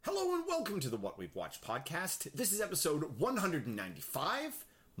Hello and welcome to the What We've Watched podcast. This is episode 195.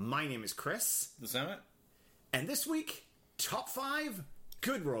 My name is Chris. The Summit? And this week, top 5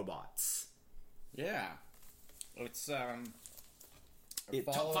 good robots. Yeah. It's, Top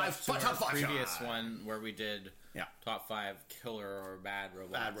follow-up five- to top our five. previous one where we did Yeah. top 5 killer or bad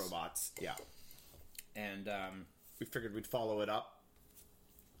robots. Bad robots, yeah. And, We figured we'd follow it up.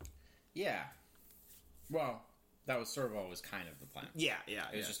 yeah. Well, that was sort of always kind of the plan. Yeah.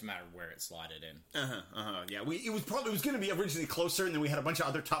 It was just a matter of where it slotted in. Yeah, it was going to be originally closer, and then we had a bunch of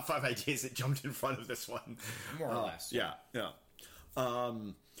other top 5 ideas that jumped in front of this one. More or less. Yeah.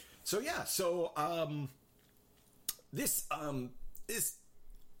 This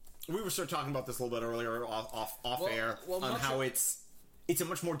we were sort of talking about this a little bit earlier off air on how it's a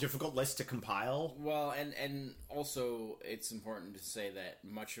much more difficult list to compile. Well, and also it's important to say that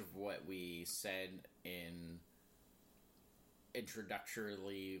much of what we said in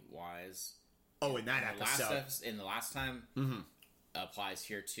introductorily wise in that episode. In the last time applies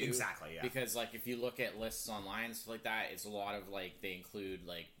here too. Exactly, yeah. Because like if you look at lists online and stuff like that, it's a lot of like they include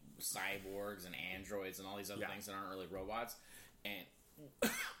like cyborgs and androids and all these other things that aren't really robots. And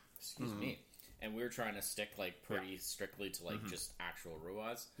excuse me. And we were trying to stick like pretty strictly to like just actual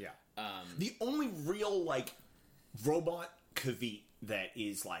robots. Yeah. The only real like robot caveat that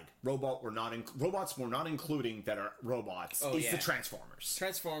is like robots we're not including that are robots is the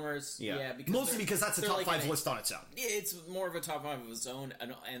Transformers. Yeah, because that's a top like 5 list on its own. It's more of a top 5 of its own,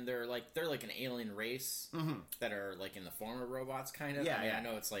 and they're like an alien race that are like in the form of robots, kind of. I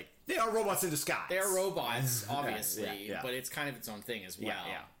know it's like they are robots in disguise. They are robots, obviously, Yeah. but it's kind of its own thing as well.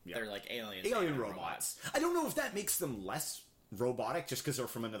 Yeah. They're like alien robots. I don't know if that makes them less robotic just because they're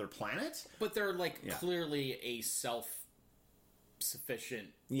from another planet, but they're like clearly a self-sufficient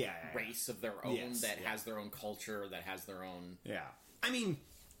race of their own that has their own culture, that has their own. Yeah, I mean,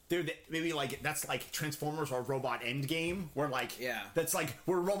 maybe like that's like Transformers or Robot Endgame, where like that's like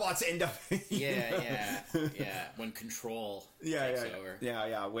where robots end up. When control takes over.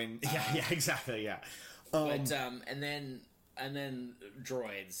 Exactly. But and then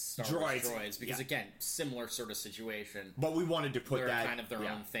droids, Star Wars droids, because again, similar sort of situation. But we wanted to put they're that kind of their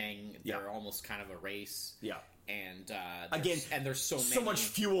own thing. They're almost kind of a race. Yeah. And there's so much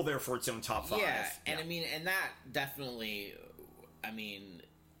fuel there for its own top 5. And I mean, and that definitely, I mean,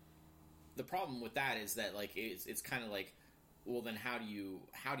 the problem with that is that like it's kind of like, well, then how do you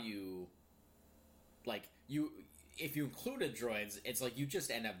like if you included droids, it's like you just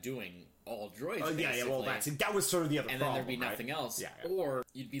end up doing all droids. Well, that was sort of the other problem, and then there'd be nothing else. Yeah. Or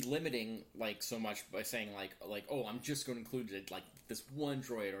you'd be limiting like so much by saying like oh, I'm just going to include like this one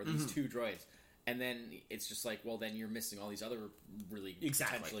droid or these 2 droids. And then it's just like, well, then you're missing all these other really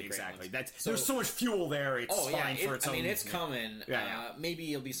potentially great ones. There's so much fuel there. It's fine for its own. I mean, it's coming.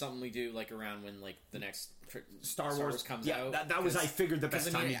 Maybe it'll be something we do like around when like the next Star Wars comes out. That was, I figured, the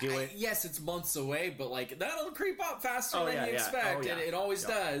best time to do it. Yes, it's months away, but like that'll creep up faster than you expect, and it always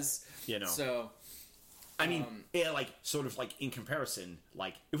does. So. I mean, sort of like in comparison,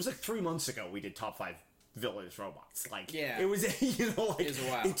 like it was like 3 months ago we did top 5 villainous robots. Like, it was, it was a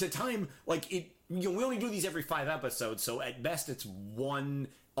while. It's a time, like, we only do these every 5 episodes, so at best it's 1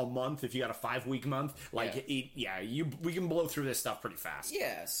 a month if you got a 5-week month. Like, we can blow through this stuff pretty fast.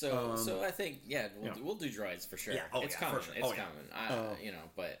 Yeah, so I think, we'll do droids for sure. It's coming. Sure. It's coming.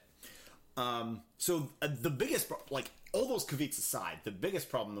 But... So the biggest, like, all those caveats aside, the biggest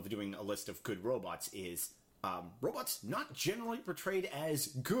problem of doing a list of good robots is robots not generally portrayed as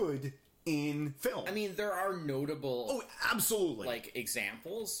good in film. I mean, there are notable... Oh, absolutely. Like,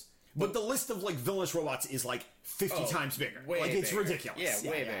 examples. But the list of, like, villainous robots is, like, 50 times bigger. It's ridiculous. Yeah,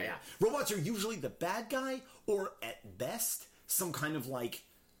 way bigger. Yeah. Robots are usually the bad guy, or, at best, some kind of, like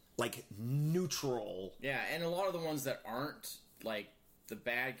neutral... Yeah, and a lot of the ones that aren't, like, the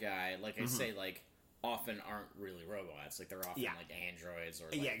bad guy, like I say, like... often aren't really robots. Like, they're often, like, androids or,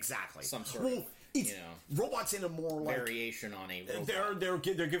 like, exactly. some sort of, robots in a more, like... variation on a robot. They're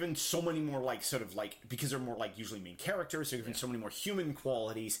given so many more, like, sort of, like... Because they're more, like, usually main characters, they're given so many more human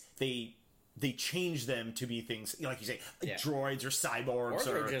qualities, they change them to be things, like you say, like droids or cyborgs.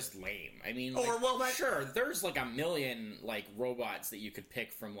 Or they're just lame. I mean, sure, there's, like, a million, like, robots that you could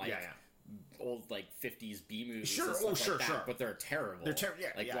pick from, like... old like 50s B movies, sure, but they're terrible.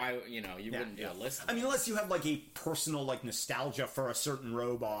 Why you wouldn't do a list? I mean, unless you have like a personal like nostalgia for a certain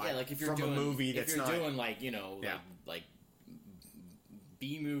robot, like if you're doing a movie that's not doing like like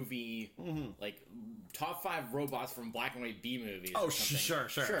B movie, like top 5 robots from black and white B movies. Oh, sure.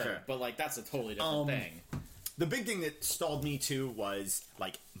 But like that's a totally different thing. The big thing that stalled me too was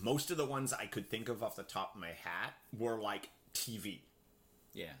like most of the ones I could think of off the top of my hat were like TV.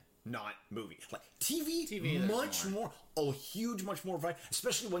 Yeah. not movie. Like TV much more, a huge, much more variety,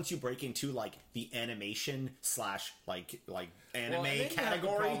 especially once you break into like the animation / like anime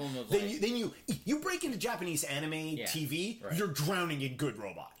category. Then you break into Japanese anime TV, you're drowning in good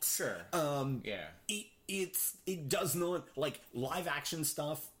robots. Sure. It does not, like, live action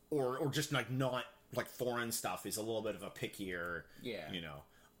stuff or just like not like foreign stuff is a little bit of a pickier. You know.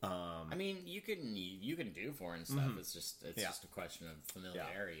 I mean, you can do foreign stuff. It's just a question of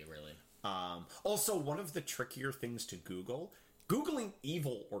familiarity, really. Also, one of the trickier things to Googling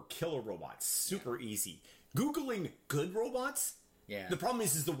evil or killer robots, super easy. Googling good robots, the problem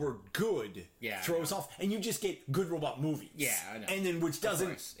is the word good throws off, and you just get good robot movies. Yeah, I know. And then which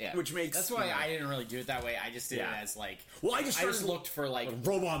doesn't, which makes... That's why I didn't really do it that way. I just did it as, like... Well, I just looked for, like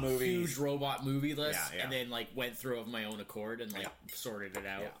robot movies. Huge robot movie list, and then, like, went through of my own accord and, like, sorted it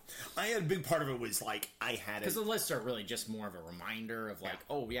out. I had a big part of it was, like, I had because the lists are really just more of a reminder of, like,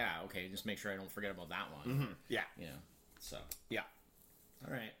 okay, just make sure I don't forget about that one. You know, so... Yeah.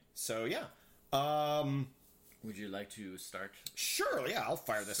 All right. So, would you like to start? Sure, yeah, I'll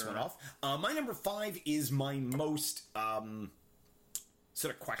fire this one off. My number 5 is my most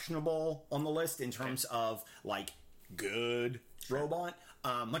sort of questionable on the list in terms of like good robot.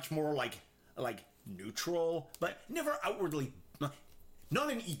 Much more like neutral, but never outwardly.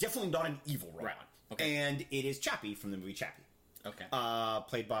 Definitely not an evil robot. Right. Okay. And it is Chappie from the movie Chappie. Okay.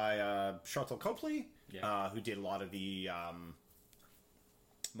 Played by Sharlto Copley, who did a lot of the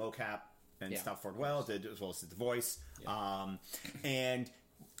mocap and stuff for it as well as the voice. And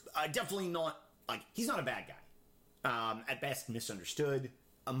definitely not, like, he's not a bad guy. At best, misunderstood.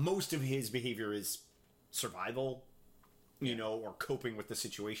 Most of his behavior is survival, you know, or coping with the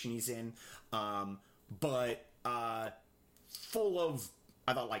situation he's in. But full of,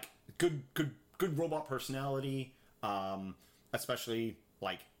 I thought, like, good robot personality, especially,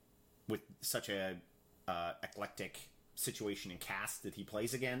 like, with such a eclectic situation and cast that he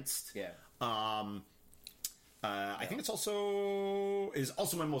plays against. I think it's also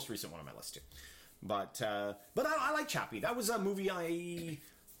my most recent one on my list too. But I like Chappie. That was a movie I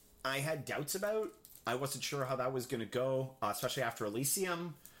had doubts about. I wasn't sure how that was going to go, especially after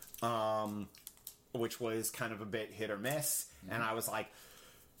Elysium, which was kind of a bit hit or miss. And I was like,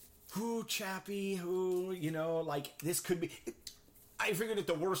 who Chappie? Who, you know, like, this could be... I figured at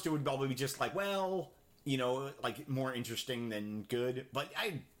the worst it would probably be just like, well, you know, like, more interesting than good. But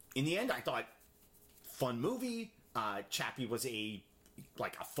in the end, I thought, fun movie. Chappie was a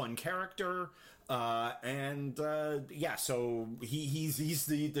fun character. So he's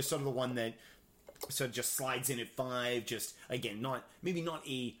the sort of the one that sort of just slides in at 5. Just, again, maybe not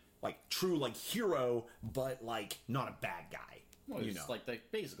a, like, true, like, hero, but, like, not a bad guy. Well, he's like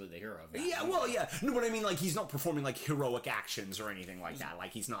basically the hero of that. Yeah, well, yeah. No, but I mean, like, he's not performing, like, heroic actions or anything like that.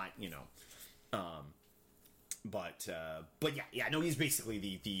 Like, he's not, you know... But yeah, no, he's basically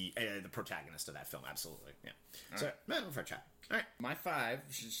the protagonist of that film, absolutely. Yeah. All so, man, for a chat. All right. My 5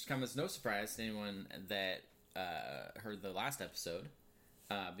 should come as no surprise to anyone that heard the last episode,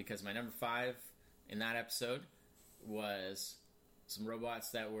 because my number 5 in that episode was some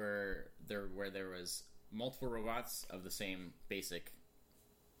robots that were there, where there was multiple robots of the same basic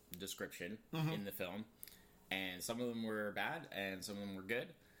description in the film, and some of them were bad and some of them were good.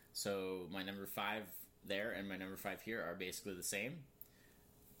 So my number 5 there and my number 5 here are basically the same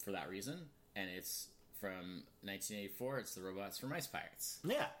for that reason, and it's from 1984. It's the robots from Ice Pirates.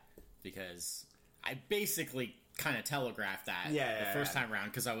 Yeah, because I basically kind of telegraphed that the first time around,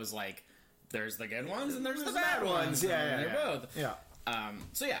 because I was like, there's the good ones and there's the bad ones. They're both.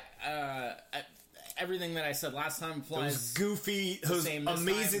 Everything that I said last time applies. Those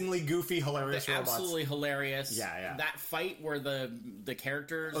amazingly goofy, hilarious robots. Absolutely hilarious. Yeah. That fight where the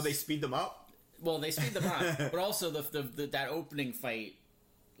characters... Oh, they speed them up? Well, they speed them up, but also that opening fight,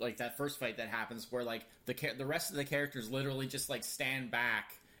 like that first fight that happens, where like the rest of the characters literally just like stand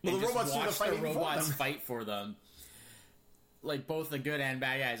back and the robots watch the robots fight for them. Like, both the good and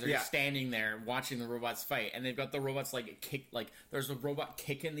bad guys are just standing there watching the robots fight, and they've got the robots like kick, like there's a robot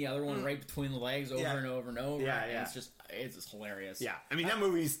kicking the other one right between the legs over and over and over. And it's just hilarious. Yeah, I mean that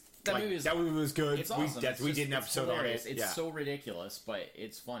movie was good. It's awesome. We did an episode on it. It's so ridiculous, but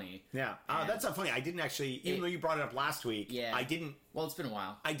it's funny. Yeah, that's not funny. I didn't actually, even though you brought it up last week. Yeah, I didn't. Well, it's been a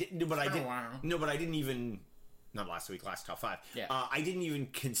while. I didn't, but I didn't. No, but I didn't even. Not last week. Last top 5. Yeah, I didn't even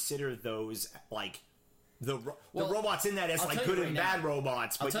consider those like. The robots in that as like good and bad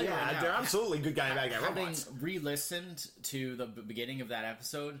robots, but they're absolutely good guy and bad guy robots. Having re-listened to the beginning of that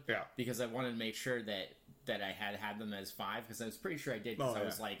episode, because I wanted to make sure that I had them as 5, because I was pretty sure I did, because I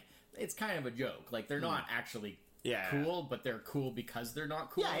was like, it's kind of a joke. Like, they're not actually cool, but they're cool because they're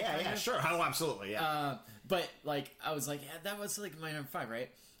not cool. Yeah, sure. Oh, absolutely, yeah. But like, I was like, yeah, that was like my number 5, right?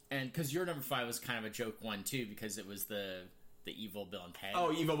 And because your number 5 was kind of a joke one too, because it was the evil Bill and Ted.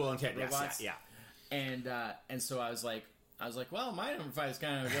 Oh, evil Bill and Ted, yes, yeah. And so I was like, well, my number 5 is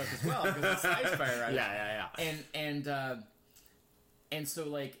kind of a joke as well because it's Ice Fire, right? Yeah. And so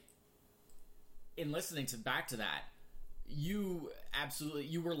like, in listening back to that, you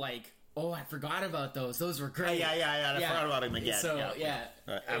were like, oh, I forgot about those. Those were great. Yeah. I forgot about them again. So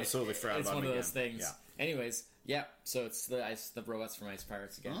absolutely forgot about them again. It's one of those things. Yeah. Anyways, yeah. So it's the robots from Ice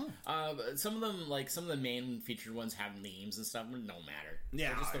Pirates again. Oh. Some of them, like some of the main featured ones, have names and stuff. But no matter. Yeah,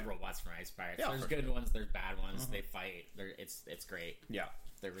 they're just the robots from Ice Pirates. Yeah, there's good ones. There's bad ones. They fight. It's great. Yeah,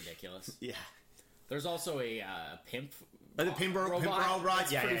 they're ridiculous. Yeah. There's also a pimp. The pimp robot.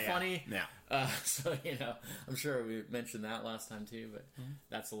 That's pretty funny. Yeah. So I'm sure we mentioned that last time too, but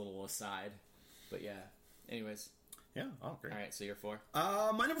that's a little aside. But yeah. Anyways. Yeah. Oh, great. All right. So you're 4.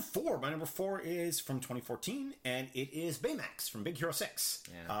 My number 4. My number 4 is from 2014, and it is Baymax from Big Hero 6.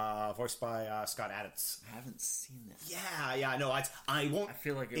 Yeah. Voiced by Scott Adams. I haven't seen this. Yeah. No, I won't. I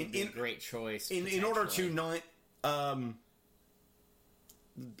feel like it would be a great choice. In order to not, I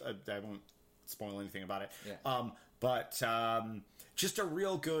won't spoil anything about it. Yeah. But just a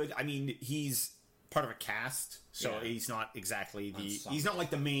real good. I mean, he's part of a cast, so he's not exactly he's not like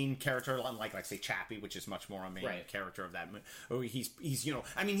the main character, unlike say Chappie, which is much more a main character of that. Oh, he's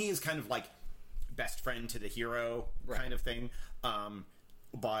I mean, he is kind of like best friend to the hero kind of thing.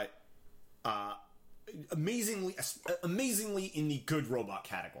 But amazingly in the good robot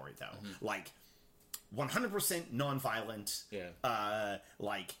category though, like 100% non-violent. Yeah.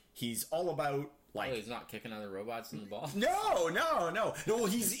 Like he's all about. Like, he's not kicking other robots in the balls? No. Well,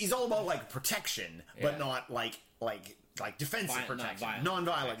 he's all about like protection, but not like defensive protection,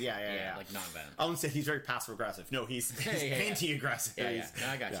 non-violent. Yeah. Like non-venom. I wouldn't say he's very passive aggressive. No, he's anti-aggressive. Yeah. No,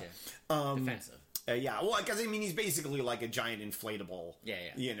 I got you. Defensive. Well, because I mean, he's basically like a giant inflatable. Yeah.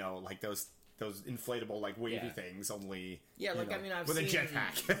 You know, like those inflatable like wavy things. Only I mean, I've with seen, a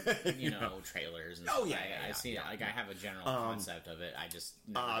jetpack. you know, trailers. And stuff. I've seen it. Like I have a general concept of it. I just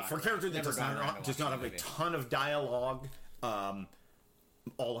for a character that does not have a ton of dialogue.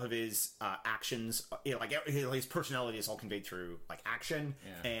 All of his actions, like his personality is all conveyed through like action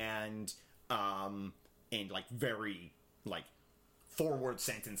and like very like forward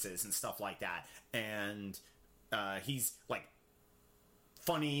sentences and stuff like that. And he's like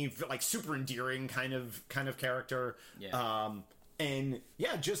funny, like super endearing kind of character. And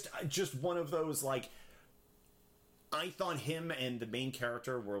just one of those like. I thought him and the main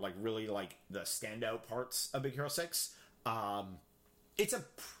character were like really like the standout parts of Big Hero 6. It's a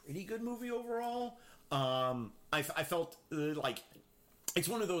pretty good movie overall. I felt like it's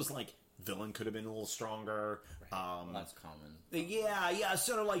one of those like villain could have been a little stronger. That's common. Yeah.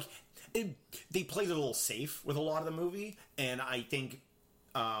 Sort of like they played it a little safe with a lot of the movie, and I think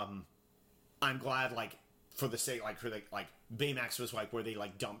I'm glad like for the sake like Baymax was like where they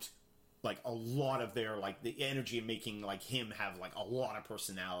like dumped like a lot of their like the energy in making like him have like a lot of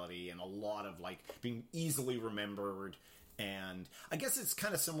personality and a lot of like being easily remembered. And I guess it's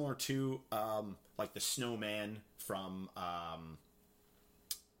kind of similar to like the Snowman from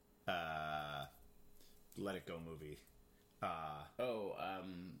Let It Go movie. I don't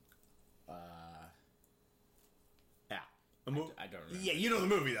remember. Yeah, you know the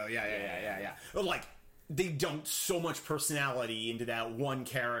movie though. Yeah. But like they dumped so much personality into that one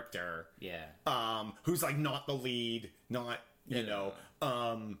character. Yeah. Who's like not the lead, not you know,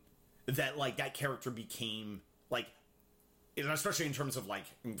 that like that character became like. Especially in terms of like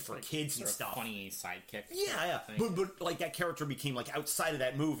for like kids and stuff, funny sidekick. Yeah. But like that character became like outside of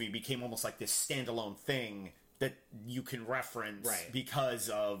that movie became almost like this standalone thing that you can reference because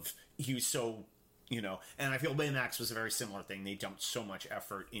of he was so And I feel Baymax was a very similar thing. They dumped so much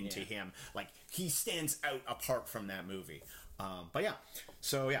effort into him, like he stands out apart from that movie. But yeah,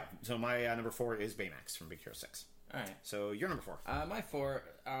 so my number 4 is Baymax from Big Hero 6. All right. So your number 4. My 4.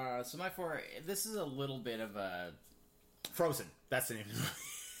 My 4. This is a little bit of a. Frozen. That's the name of the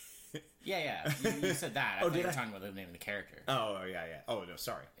movie. Yeah. You said that. I thought you were talking about the name of the character. Oh, yeah. Oh, no,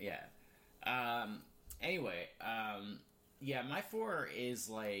 sorry. Yeah. Anyway, my 4 is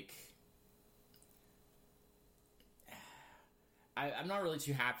like... I'm not really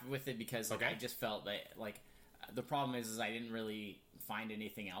too happy with it because I just felt that, like, the problem is I didn't really find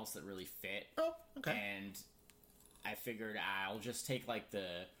anything else that really fit. Oh, okay. And I figured I'll just take, like,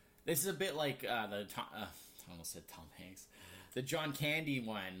 this is a bit like I almost said Tom Hanks. The John Candy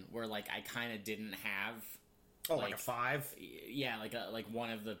one, where like I kind of didn't have, like a 5. Yeah, like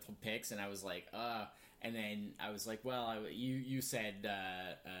one of the picks, and I was like, And then I was like, well, you said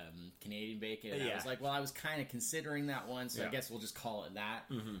Canadian Bacon. And I was like, well, I was kind of considering that one, so I guess we'll just call it that.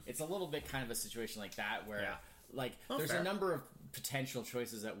 Mm-hmm. It's a little bit kind of a situation like that where, like, there's a number of potential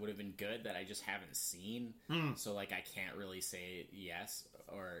choices that would have been good that I just haven't seen. So, like, I can't really say yes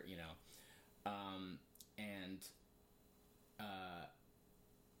or, you know.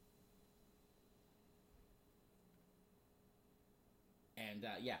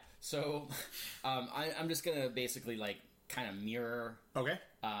 So I'm just gonna basically like kind of mirror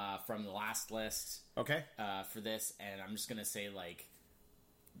from the last list for this, and I'm just gonna say like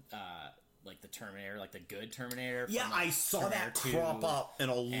the Terminator, like the good Terminator. Yeah, I saw Terminator that crop up in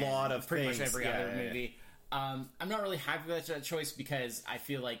a lot of pretty much every other movie. I'm not really happy with that choice because I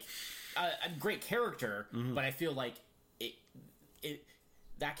feel like a great character, but I feel like it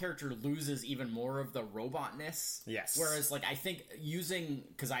that character loses even more of the robotness. Yes. Whereas, like, I think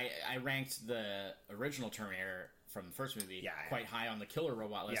because I ranked the original Terminator from the first movie quite high on the killer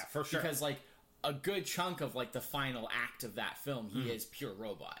robot list. Yeah, for sure. Because, like, a good chunk of, like, the final act of that film, he is pure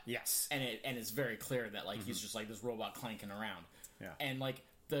robot. Yes. And it's very clear that, like, he's just, like, this robot clanking around. Yeah. And, like,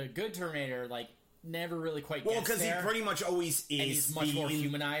 the good Terminator, like, never really quite gets there. Well, because he pretty much always is. And he's much more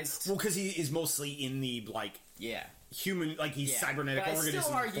humanized. Well, because he is mostly in the, like... Yeah. Human, like he's cybernetic organism. I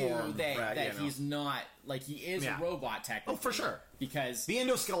still argue form, that he's not, like, he is a robot technically. Oh, for sure. Because the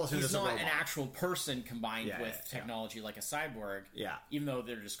endoskeleton is a robot. He's not an actual person combined with technology like a cyborg. Yeah. Even though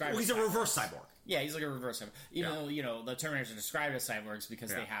they're described he's a reverse cyborg. Yeah, he's like a reverse cyborg. Even though, you know, the Terminators are described as cyborgs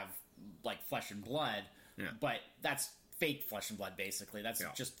because they have, like, flesh and blood. Yeah. But that's fake flesh and blood, basically. That's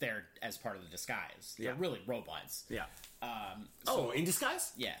just there as part of the disguise. They're really robots. Yeah. In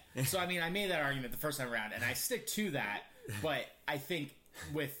disguise? Yeah. So, I mean, I made that argument the first time around, and I stick to that, but I think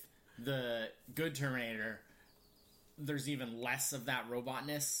with the good Terminator, there's even less of that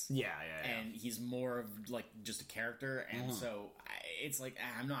robotness. Yeah. And he's more of, like, just a character, and so it's like,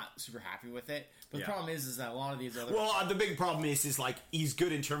 I'm not super happy with it. But the problem is that a lot of these other... Well, the big problem is, like, he's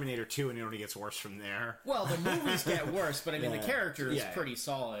good in Terminator 2, and it only gets worse from there. Well, the movies get worse, but, I mean, the character is pretty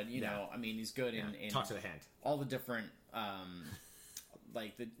solid, you know. I mean, he's good in... Talk to the hand. All the different...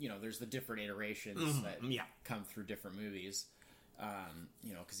 like, there's the different iterations that come through different movies.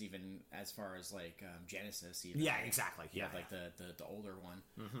 You know, because even as far as, like, Genesis... Even, exactly. You have, like, the older one.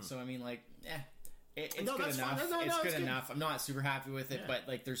 Mm-hmm. So, I mean, like, it's good enough. It's good enough. I'm not super happy with it, but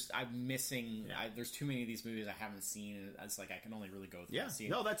like, I'm missing. There's too many of these movies I haven't seen, and it's like I can only really go through. Yeah,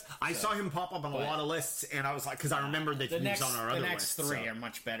 I saw him pop up on a lot of lists, and I was like, because I remember that he was on our other list. The next three are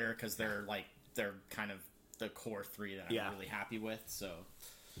much better because they're kind of the core three that I'm really happy with. So,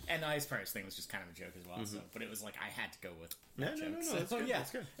 and the Ice Pirates thing was just kind of a joke as well. So, but it was like I had to go with that joke.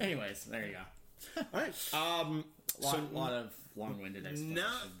 That's good. Anyways, there you go. All right. A lot of long-winded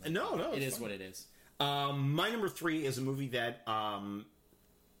explanation. No, it is what it is. My number 3 is a movie that,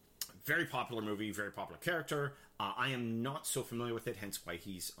 very popular movie, very popular character. I am not so familiar with it, hence why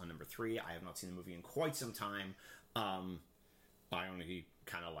he's on number 3. I have not seen the movie in quite some time. I only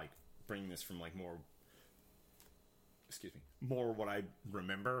kind of like bring this from like more what I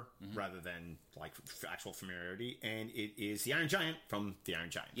remember rather than like actual familiarity, and it is The Iron Giant from The Iron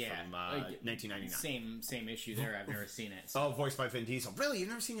Giant from 1999. Same issue there. I've never seen it. So. Oh, voiced by Vin Diesel. Really, you've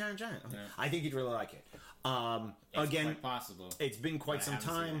never seen The Iron Giant? Okay. No. I think you'd really like it. It's again, quite possible. It's been quite some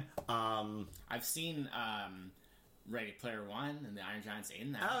time. I've seen Ready Player One, and The Iron Giant's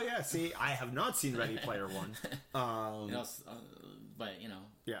in that. Oh yeah, see, I have not seen Ready Player One. But you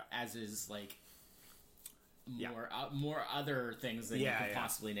know, as is like. More other things than you could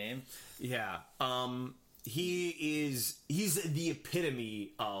possibly name. Yeah. He's the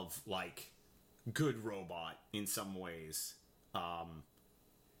epitome of like good robot in some ways.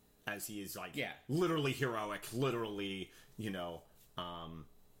 As he is like literally heroic, literally, you know,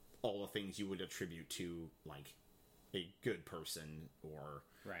 all the things you would attribute to like a good person or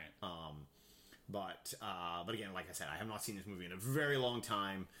but again, like I said, I have not seen this movie in a very long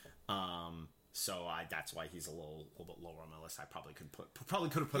time. So that's why he's a little bit lower on my list. I probably could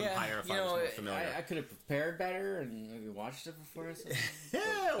have put him higher if I was more familiar. I could have prepared better and maybe watched it before.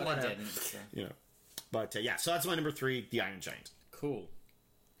 But I didn't. So. You know, but so that's my number 3, The Iron Giant. Cool.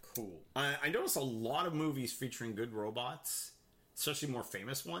 I noticed a lot of movies featuring good robots, especially more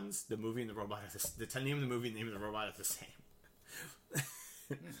famous ones. The movie and the robot the name of the movie and the name of the robot are the same.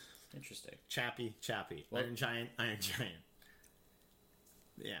 Interesting. Chappie. Well, Iron Giant.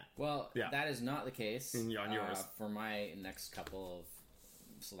 Yeah. Well, that is not the case on yours. For my next couple of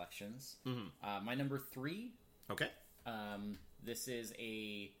selections. Mm-hmm. My number 3. Okay. This is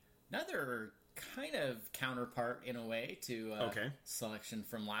another kind of counterpart in a way to selection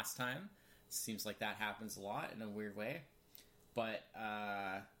from last time. seems like that happens a lot in a weird way. But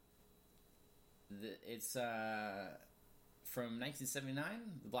it's from 1979,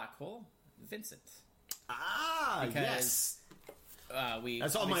 The Black Hole, Vincent. Because, yes.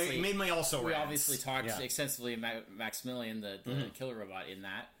 That's all made my also. We obviously talked extensively about Maximilian, the killer robot, in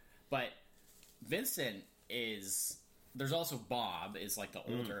that. But Vincent is. There's also Bob, is like the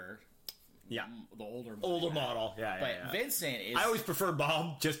older. Yeah, the older model. Yeah, Vincent is. I always prefer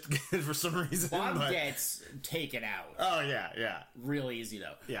Bob, just for some reason. Bob gets taken out. Oh yeah. Real easy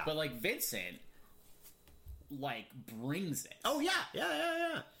though. Yeah, but like Vincent, like brings it. Oh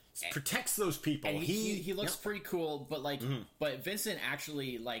yeah. Protects those people. And he looks pretty cool, but like, but Vincent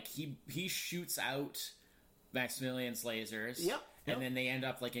actually like he shoots out Maximilian's lasers. Yep. And then they end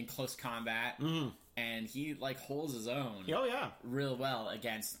up like in close combat, and he like holds his own. Oh yeah, real well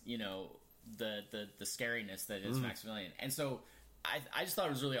against the scariness that is Maximilian. And so I just thought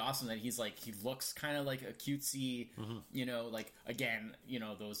it was really awesome that he's like, he looks kind of like a cutesy, like again,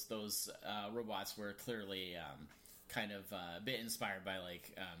 those robots were clearly kind of a bit inspired by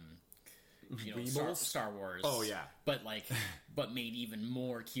like Star Wars. Oh yeah, but made even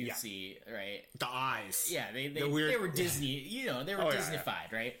more cutesy, right? The eyes. Yeah, they were Disney. They were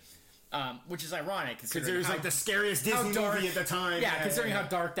Disney-fied, right? Which is ironic because it was like the scariest Disney movie at the time. Yeah, considering how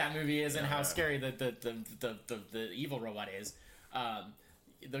dark that movie is and how scary the evil robot is.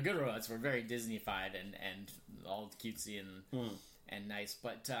 The good robots were very Disney-fied and all cutesy and nice,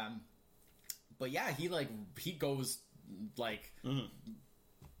 but yeah, he goes like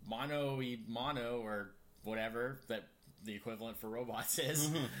mono or whatever that the equivalent for robots is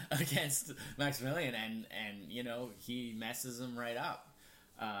against Maximilian, and he messes him right up.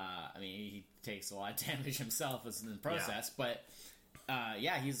 I mean, he takes a lot of damage himself in the process, but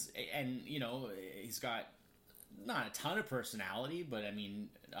he's got not a ton of personality, but I mean,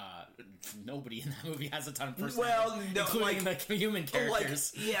 nobody in that movie has a ton of personality. Well, no, including the human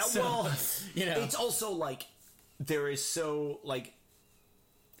characters. It's also like there is so like.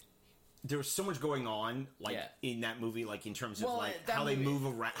 There's so much going on, in that movie, like in terms of how they move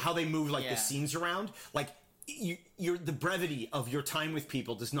around, how they move the scenes around. Like you're the brevity of your time with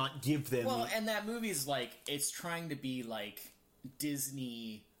people does not give them. Well, and that movie is like it's trying to be like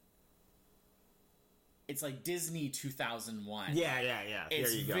Disney. It's like Disney 2001. Yeah.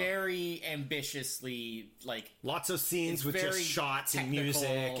 It's very ambitiously like lots of scenes with just shots technical, and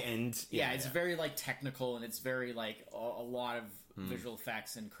music and it's very like technical and it's very like a lot of visual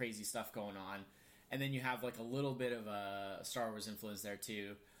effects and crazy stuff going on, and then you have like a little bit of a Star Wars influence there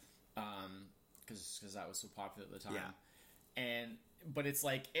too, because that was so popular at the time. But it's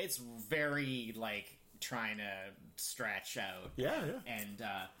like it's very like trying to stretch out.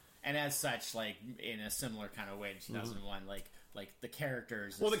 And as such, like in a similar kind of way to 2001, like the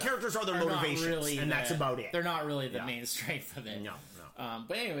characters. Well, the characters are their motivations, really and that's about it. They're not really the main strength of it. No.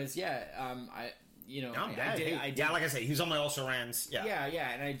 But anyways, I did, like I say, he was on my also rans. Yeah,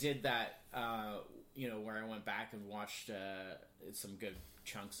 and I did that. Where I went back and watched some good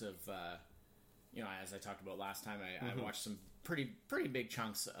chunks of. As I talked about last time, I watched some pretty big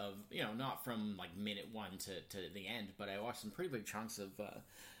chunks of not from like minute 1 to the end, but I watched some pretty big chunks of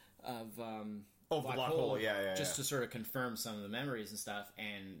Black Hole, just to sort of confirm some of the memories and stuff,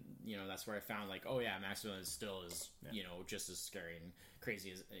 and that's where I found like, oh yeah, Maximilian still is just as scary and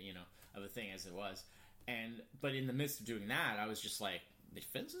crazy as of a thing as it was, but in the midst of doing that, I was just like,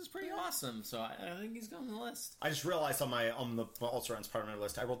 Vince is pretty awesome, so I think he's on the list. I just realized on the also runs part of my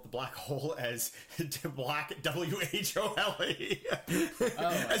list, I wrote the Black Hole as Black WHOLE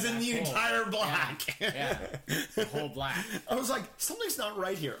as in the entire black. Yeah, the whole black. I was like, something's not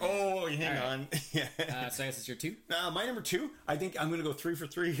right here. Oh, hang on. So I guess it's your 2. My number 2. I think I'm going to go 3 for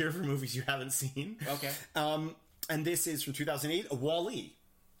 3 here for movies you haven't seen. Okay. And this is from 2008, WALL-E.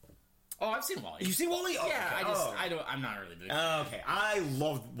 Oh, I've seen WALL-E. You've seen WALL-E? Oh, yeah, okay. I'm not really big. Okay, I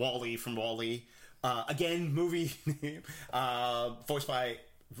loved WALL-E from WALL-E. Again, movie voiced.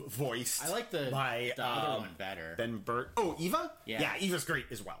 I like the other one better. Ben Burt. Oh, Eva? Yeah, Eva's great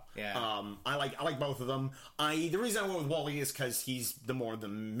as well. Yeah. I like both of them. The reason I went with WALL-E is because he's the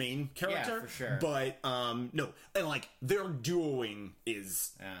main character. Yeah, for sure. But no, and like their duoing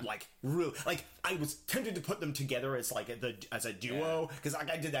is like real. Like I was tempted to put them together as like as a duo because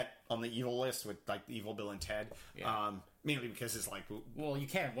like I did that on the evil list with like the evil Bill and Ted. Yeah. Mainly because it's like... Well, you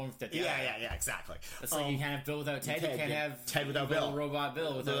can't have one without the other. Yeah, exactly. It's like you can't have Bill without Ted. You can't have Ted without Bill. Robot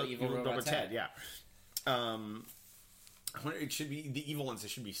Bill without evil robot Ted. Yeah. It should be... The evil ones,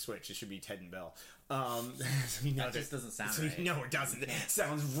 it should be switched. It should be Ted and Bill. That just doesn't sound right. No, it doesn't. It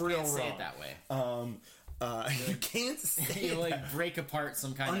sounds real wrong. Say it that way. You can't say you like break apart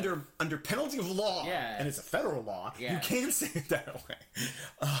some kind of under penalty of law. Yeah, and it's a federal law. Yeah. You can't say it that way.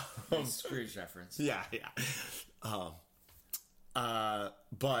 Scrooge reference. Yeah.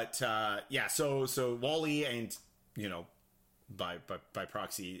 So Wally and by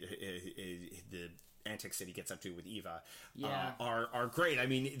proxy the antics that he gets up to with Eva are great. I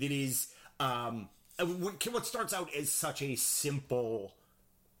mean, it is what starts out as such a simple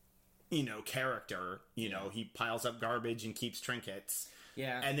character. He piles up garbage and keeps trinkets.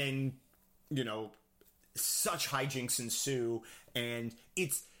 Yeah. And then, such hijinks ensue, and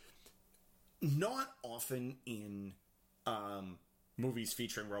it's not often in movies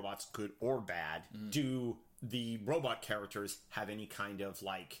featuring robots, good or bad, do the robot characters have any kind of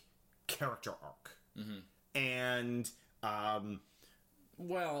like character arc. And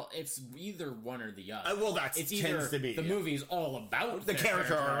well, it's either one or the other. Well, that tends to be the movie's all about the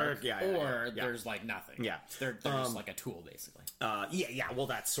character arc, or there's like nothing. Yeah, they're just like a tool, basically. Well,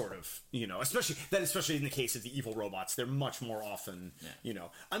 that's sort of especially in the case of the evil robots, they're much more often.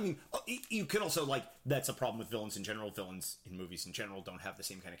 I mean, you can also that's a problem with villains in general. Villains in movies in general don't have the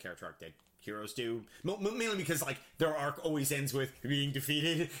same kind of character arc that heroes do, mainly because their arc always ends with being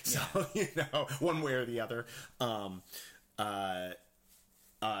defeated. So one way or the other.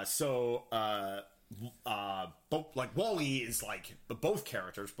 Wally is both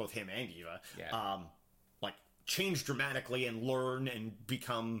characters, both him and Eva, change dramatically and learn and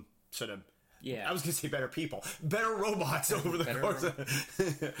become sort of. Yeah, I was gonna say better people, better robots over the course of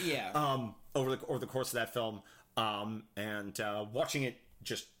over the course of that film, and watching it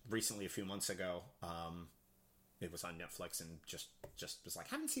just recently a few months ago. It was on Netflix and just was like,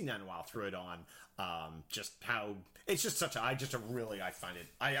 haven't seen that in a while. Threw it on. Just how it's just such a I find it.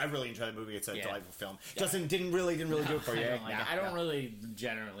 I really enjoy the movie. It's a delightful film. Didn't really do it for you. I don't really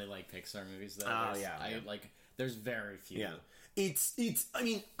generally like Pixar movies though. There's very few. Yeah. It's I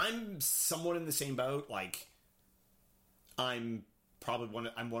mean, I'm somewhat in the same boat. I'm probably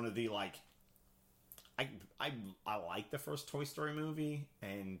one of the I like the first Toy Story movie,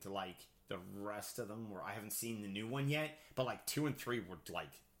 and the rest of them I haven't seen the new one yet, but 2 and 3 were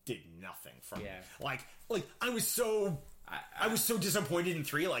did nothing for me. I was so disappointed in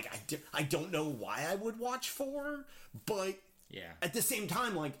 3. I don't know why I would watch 4, but at the same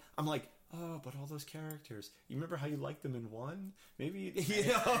time I'm like, oh, but all those characters. You remember how you liked them in 1? Maybe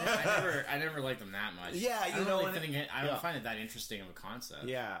I never liked them that much. Yeah, I don't find it that interesting of a concept.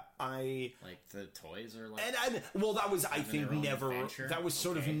 Yeah, I the toys are that was I think never adventure. That was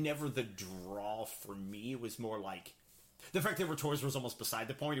sort of never the draw for me. It was more the fact they were toys was almost beside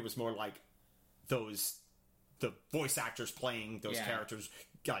the point. It was more the voice actors playing those characters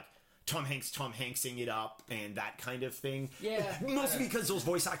Tom Hanksing it up and that kind of thing. Yeah, mostly because those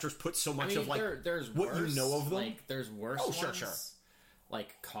voice actors put so much of there's what worse, you know of them. There's worse. Oh, ones. Sure.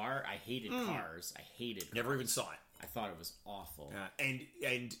 I hated Cars. I hated Cars. Never even saw it. I thought it was awful.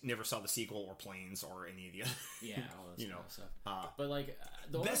 And never saw the sequel or Planes or any of the other. All that stuff. But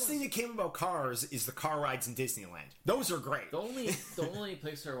the best thing that came about Cars is the car rides in Disneyland. Those are great. The only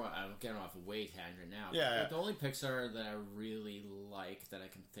Pixar one, I'm getting off a way tangent now. Yeah. But the only Pixar that I really like that I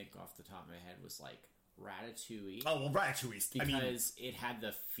can think off the top of my head was Ratatouille. Oh, well, Ratatouille. Because it had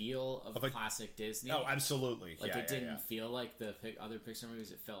the feel of classic Disney. Oh, absolutely. It didn't feel like the other Pixar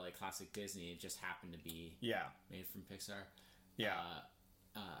movies. It felt like classic Disney. It just happened to be made from Pixar. Yeah.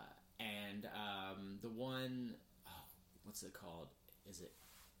 And the one... Oh, what's it called? Is it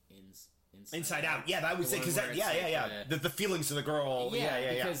Inside Out? Yeah, that was it. Because the feelings of the girl.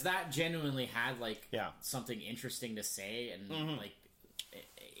 Because that genuinely had something interesting to say and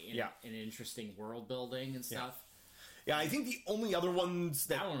an interesting world building and stuff. Yeah, I think the only other ones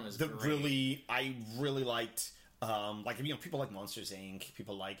that one was really I really liked, people like Monsters Inc.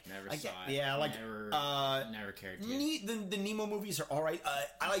 People never saw it. Yeah, never cared to. The Nemo movies are all right.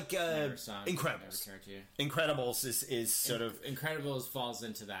 I like Incredibles. Never cared to. Incredibles is sort of Incredibles falls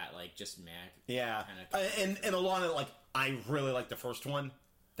into that just meh. Yeah, and a lot of I really like the first one.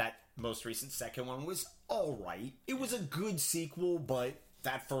 That most recent second one was all right. It was a good sequel, but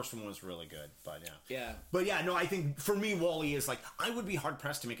that first one was really good. But I think for me, Wall-E is I would be hard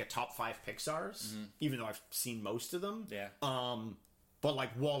pressed to make a top 5 Pixar's, even though I've seen most of them. Yeah.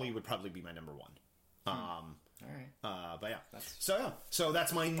 But Wall-E would probably be my number 1. All right. But so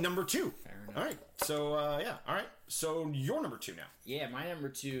that's my number 2. Fair enough. All right. So all right. So your number 2 now. Yeah, my number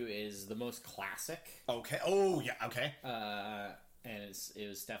 2 is the most classic. Okay. Oh yeah. Okay. And it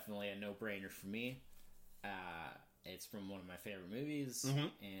was definitely a no-brainer for me. It's from one of my favorite movies,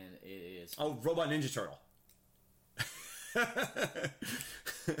 and it is... Oh, Robot Ninja Turtle.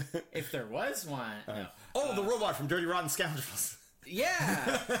 If there was one. No. The robot from Dirty Rotten Scoundrels.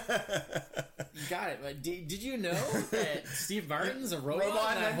 Yeah, you got it. Did you know that Steve Martin's a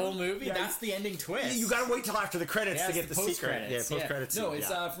robot in that whole movie? Yeah, that's the ending twist. You gotta wait till after the credits to get the secret. Yeah, post credits. No, it's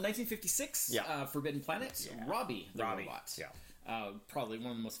from 1956. Yeah. Forbidden Planet. Yeah. Robbie the robot. Yeah. Probably one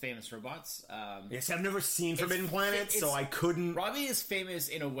of the most famous robots. Yes, I've never seen Forbidden Planet, so I couldn't. Robbie is famous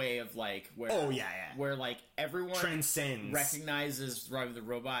in a way of like where where like everyone transcends, recognizes Robbie the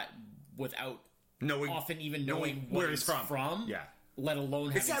robot without often even knowing where he's from. Yeah. Let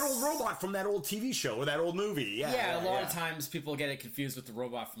alone it's that old robot from that old TV show or that old movie. Yeah, a lot of times people get it confused with the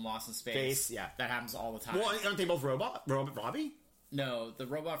robot from Lost in Space. That happens all the time. Well, aren't they both Robbie? No, the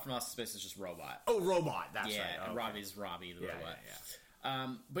robot from Lost in Space is just robot. Oh, robot. That's right. And Robbie's Robbie the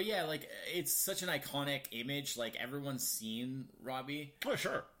robot. But yeah, like it's such an iconic image. Like everyone's seen Robbie. Oh,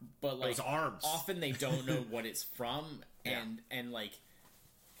 sure. But like those arms. Often they don't know what it's from, and like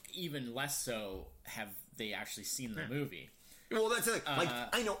even less so have they actually seen the movie. Well, that's it. Like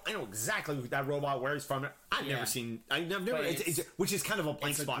I know exactly that robot where he's from. I've never seen. I've never. It's which is kind of a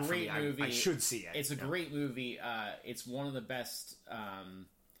blank spot for me. I should see it. It's a great movie. It's one of the best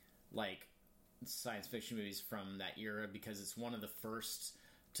like science fiction movies from that era because it's one of the first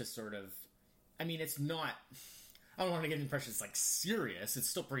to sort of. I mean, it's not. I don't want to get the impression it's like serious. It's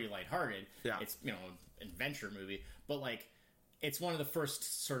still pretty lighthearted. Yeah. It's an adventure movie, but like it's one of the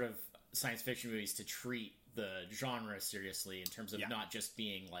first sort of science fiction movies to treat the genre seriously in terms of not just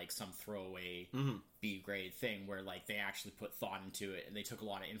being like some throwaway B-grade thing where like they actually put thought into it and they took a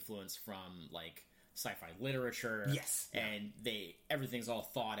lot of influence from like sci-fi literature. Yes. And everything's all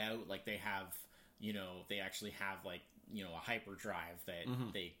thought out. Like they have, they actually have like, a hyperdrive that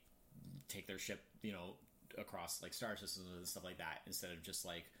they take their ship, across like star systems and stuff like that instead of just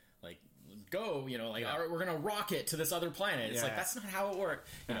like go, all right, we're gonna rocket to this other planet. It's like that's not how it works,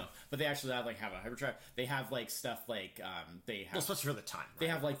 know. But they actually have a hyperdrive. They have like stuff like they have, especially for the time. Right? They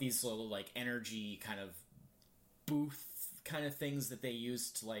have like these little like energy kind of booth kind of things that they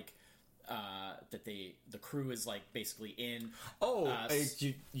use to like that the crew is like basically in.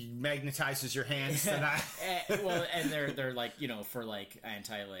 You magnetizes your hands to that. And they're like for like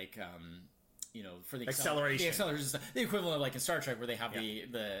anti like. For the acceleration. The acceleration, the equivalent of like in Star Trek where they have the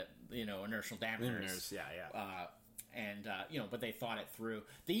inertial dampeners. But they thought it through.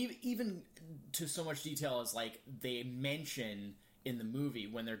 They even to so much detail as like they mention in the movie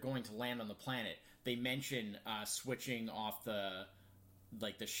when they're going to land on the planet, they mention switching off the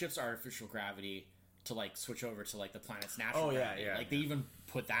ship's artificial gravity to like switch over to like the planet's natural gravity. They even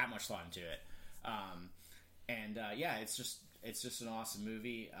put that much thought into it. It's just an awesome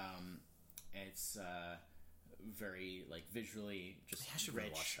movie. It's very like visually just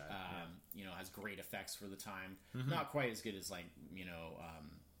rich. Has great effects for the time. Not quite as good as like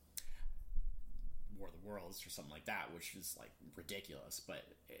War of the Worlds or something like that, which is like ridiculous, but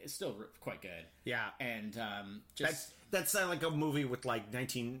it's still quite good. Yeah, and that's like a movie with like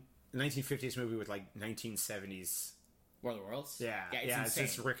 1950s movie with like 1970s. War of the Worlds. Yeah, it's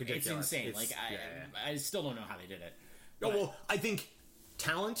just ridiculous. It's insane. I still don't know how they did it. Well, I think.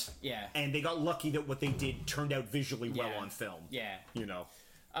 Talent, and they got lucky that what they did turned out visually well on film.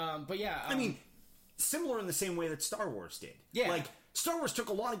 I mean, similar in the same way that Star Wars did. Like Star Wars took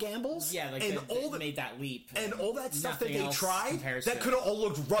a lot of gambles, and all that made that leap, and all that stuff that they tried that could have all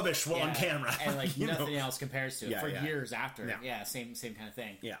looked rubbish on camera, and like nothing else compares to it for years after. Same kind of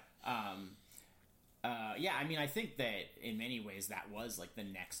thing. I mean, I think that in many ways that was like the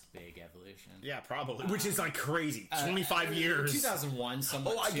next big evolution. Yeah, probably. Which is like crazy. 25 years. 2001,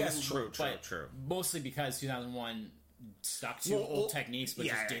 somewhat. I guess true. Mostly because 2001 stuck to old techniques, but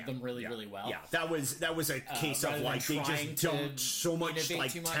just did them really well. Yeah, that was a case of like they just dumped so much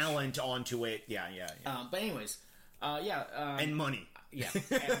like talent onto it. Yeah. But anyways, and money. Yeah,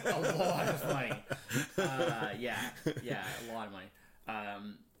 and a lot of money. A lot of money.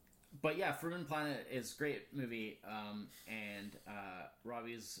 But yeah, Forbidden Planet is a great movie, and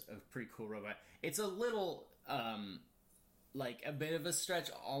Robbie's a pretty cool robot. It's a little, like a bit of a stretch,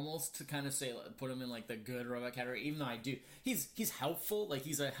 almost to kind of say put him in like the good robot category. Even though he's helpful, like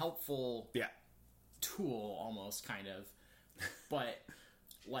he's a helpful tool, almost kind of, but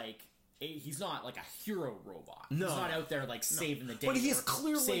like. He's not like a hero robot. No. He's not out there like saving the day. But he's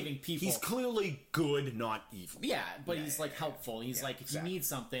clearly saving people. He's clearly good, not evil. Yeah, but he's like helpful. He's like if you need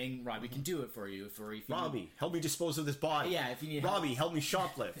something, Robbie can do it for you. Robbie, help me dispose of this body. Yeah, if you need Robbie, help me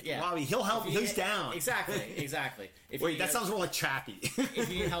shoplift. Robbie, he'll help. He's down. Exactly. Wait, that sounds more like Chappie. If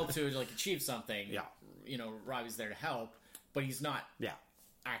you need help to like achieve something, Robbie's there to help, but he's not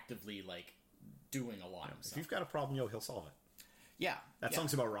actively like doing a lot himself. If you've got a problem, he'll solve it. Yeah. That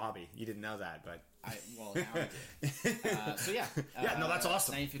song's about Robbie. You didn't know that, but... Now I did. So yeah. No, that's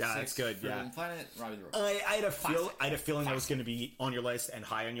awesome. Yeah, that's good. Forbidden Planet, Robbie the Rogue. I had a feeling that was going to be on your list and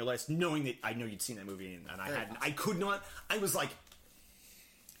high on your list, knowing that I know you'd seen that movie and I hadn't. I could not. I was like,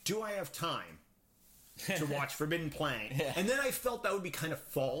 do I have time to watch Forbidden Planet? Yeah. And then I felt that would be kind of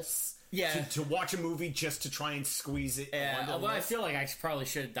false. Yeah. To watch a movie just to try and squeeze it. Yeah. Although I feel like I probably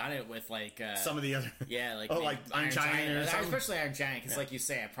should have done it with like some of the other. Yeah, like like Iron Giant, especially Iron Giant, because like you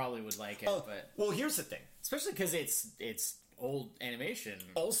say, I probably would like it. But well, here's the thing. Especially because it's old animation.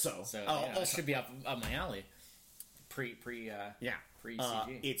 Also, so it should be up my alley. Pre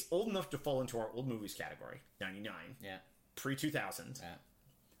CG. It's old enough to fall into our old movies category. 99. Yeah. Pre 2000. Yeah.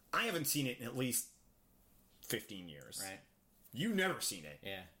 I haven't seen it in at least 15 years. Right. You've never seen it.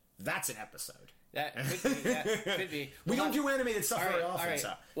 Yeah. That's an episode. That could be. Yeah, could be. We don't do animated stuff very often. Right.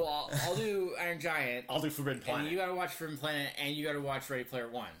 So. Well, I'll do Iron Giant. I'll do Forbidden Planet. And you gotta watch Forbidden Planet, and you gotta watch Ready Player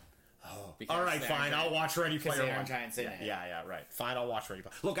One. Oh. All right, fine. I'll watch Ready Player One. Iron Giant's in it. Yeah, right. Fine, I'll watch Ready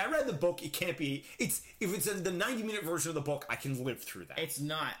Player One. Look, I read the book. It can't be... If it's in the 90-minute version of the book, I can live through that. It's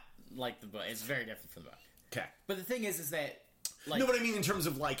not like the book. It's very different from the book. Okay. But the thing is that... Like, no, but I mean in terms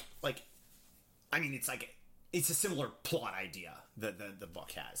of like... I mean, it's like... It's a similar plot idea that the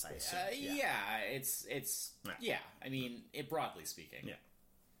book has, I assume. It's yeah. I mean, broadly speaking. Yeah.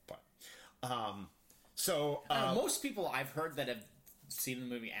 But, so... most people I've heard that have seen the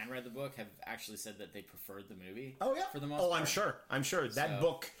movie and read the book have actually said that they preferred the movie. Oh, yeah? For the most part. I'm sure. That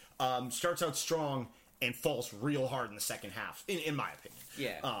book starts out strong and falls real hard in the second half, in my opinion.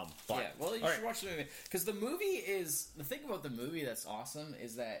 Yeah. Well, you should watch the movie. Because the movie is... The thing about the movie that's awesome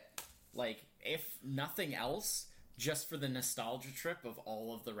is that, like... If nothing else, just for the nostalgia trip of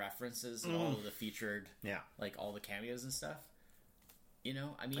all of the references and all of the featured, like all the cameos and stuff. You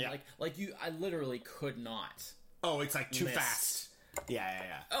know, I mean, I literally could not. Oh, it's like too fast. Yeah.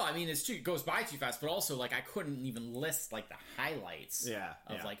 Oh, I mean, it goes by too fast, but also like I couldn't even list like the highlights.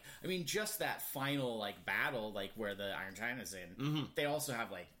 Of like, I mean, just that final like battle, like where the Iron Giant is in. Mm-hmm. They also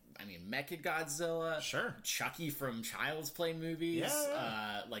have like. I mean, Mechagodzilla, sure, Chucky from Child's Play movies,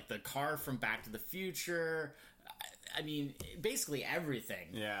 like the car from Back to the Future. I mean, basically everything.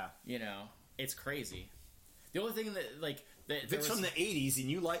 Yeah, you know, it's crazy. The only thing that like if it's from the 80s and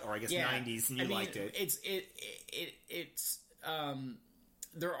you like, or I guess 90s and you liked it, it's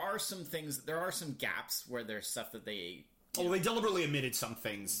there are some things, there are some gaps where there's stuff that they. They deliberately omitted some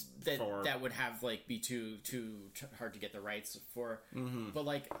things that would have like be too hard to get the rights for. Mm-hmm. But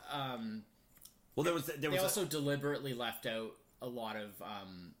like, they also deliberately left out a lot of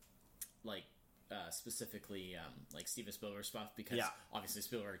specifically like Steven Spielberg stuff because obviously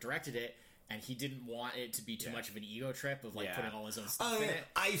Spielberg directed it. And he didn't want it to be too much of an ego trip of like putting all his own stuff in it.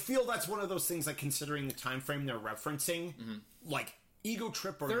 I feel that's one of those things, like considering the time frame they're referencing, like ego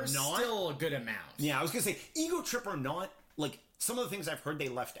trip or There's not, still a good amount. Yeah, I was gonna say ego trip or not. Like, some of the things I've heard they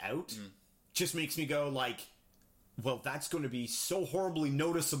left out just makes me go, like, well, that's going to be so horribly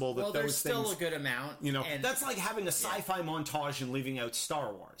noticeable that those things... Well, there's still a good amount. You know, that's like having a sci-fi montage and leaving out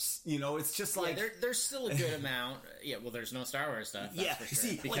Star Wars. You know, it's just like... Yeah, there's still a good amount. Yeah, well, there's no Star Wars stuff, that's for sure.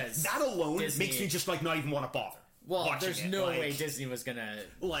 See, because like, that alone makes me just, like, not even want to bother. Well, there's no way Disney was going to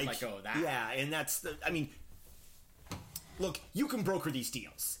let go of that. Yeah, and that's... I mean, look, you can broker these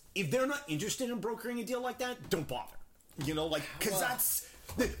deals. If they're not interested in brokering a deal like that, don't bother. You know, like, because that's...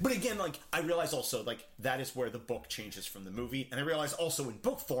 But again, like, I realize also, like, that is where the book changes from the movie. And I realize also in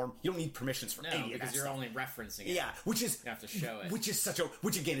book form, you don't need permissions for any of that because you're only referencing it. Yeah, which is... You have to show it. Which is such a...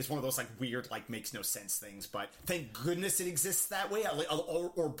 Which, again, is one of those, like, weird, like, makes no sense things. But thank goodness it exists that way.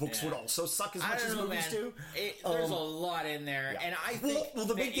 Or books would also suck as much as movies do. There's a lot in there. Yeah. And I think... Well,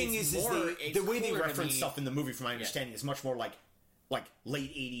 the big thing is the way they reference stuff in the movie, from my understanding, is much more like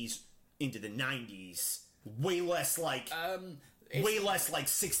late 80s into the 90s. Way less, like... way less like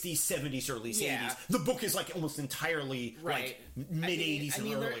 60s, 70s, early 80s. The book is like almost entirely like mid 80s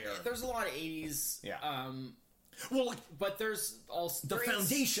and earlier. There's a lot of 80s. Yeah. Well, like, but there's also the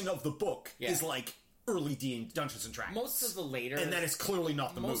foundation of the book is like early Dungeons and Dragons. Most of the later, and that is clearly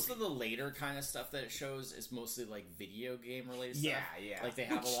not the most movie. Of the later kind of stuff that it shows is mostly like video game related stuff. Yeah. Like they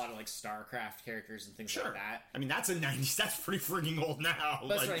have a lot of like StarCraft characters and things like that. I mean, that's a 90s. That's pretty freaking old now.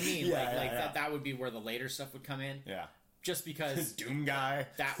 That's what I mean. That would be where the later stuff would come in. Yeah. Just because Doom guy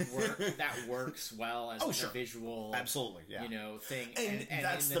that works well as a visual, absolutely, you know, thing, and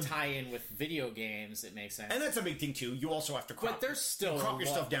that's in the tie-in with video games. It makes sense, and that's a big thing too. You also have to crop, but there's still crop your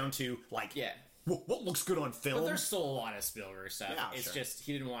stuff down to like what looks good on film. But there's still a lot of Spielberg stuff. Yeah, it's just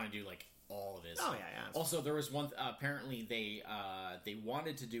he didn't want to do like all of his. Oh yeah. Also, there was one. Apparently, they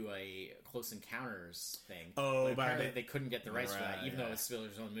wanted to do a Close Encounters thing. Oh, but apparently they couldn't get the rights for that, even though it's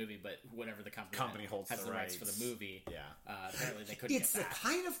Spielberg's own movie. But whatever the company holds has the rights for the movie. Yeah. Apparently they couldn't. It's get that. the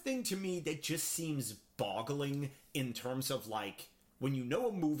kind of thing to me that just seems boggling in terms of like when you know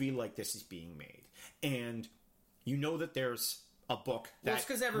a movie like this is being made and you know that there's a book that it's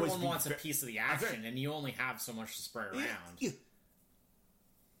because everyone wants a piece of the action and you only have so much to spread around.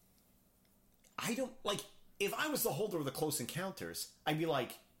 I don't like if I was the holder of the Close Encounters, I'd be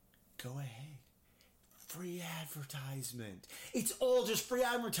like, go ahead. Free advertisement. It's all just free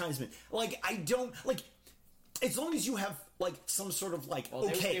advertisement. Like I don't like as long as you have like some sort of like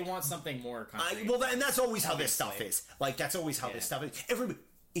they want something more concrete. And that's always how this stuff is. Like that's always how this stuff is.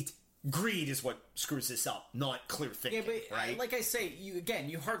 It's greed is what screws this up, not clear thinking. Yeah, but right? Like I say,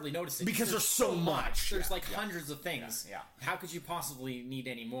 you hardly notice it because there's so much. There's hundreds of things. Yeah. How could you possibly need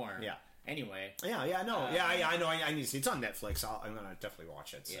any more? Yeah. Anyway. I know. I know. I need to see. It's on Netflix. I'm gonna definitely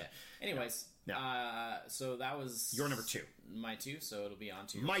watch it. So. Yeah. Anyways. Yeah. So that was your number 2. My 2. So it'll be on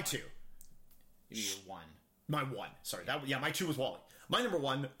to my 2. It'll be your 1. My 1. Sorry. My 2 was WALL-E. My number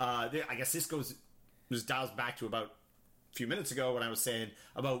 1. I guess this dials back to about a few minutes ago when I was saying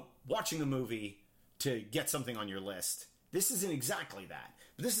about watching a movie to get something on your list. This isn't exactly that.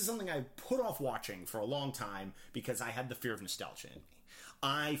 But this is something I put off watching for a long time because I had the fear of nostalgia in me.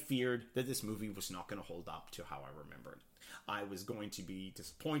 I feared that this movie was not going to hold up to how I remembered it. I was going to be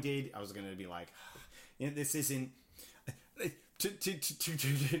disappointed. I was going to be like, this isn't...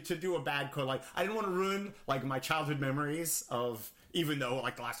 To do a bad quote, like, I didn't want to ruin, like, my childhood memories of... Even though,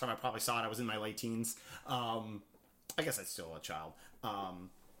 like, the last time I probably saw it, I was in my late teens. I guess I'm still a child.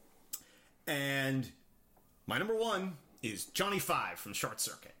 And my number 1 is Johnny Five from Short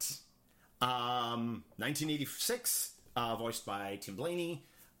Circuit. 1986... voiced by Tim Blaney.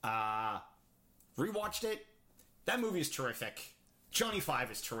 Rewatched it. That movie is terrific. Johnny Five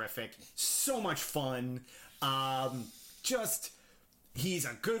is terrific. So much fun. He's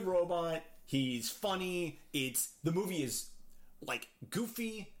a good robot. He's funny. The movie is like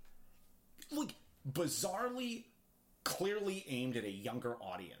goofy, like bizarrely, clearly aimed at a younger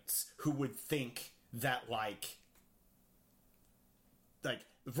audience who would think that like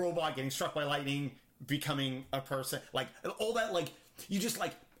robot getting struck by lightning, becoming a person, like all that, like you just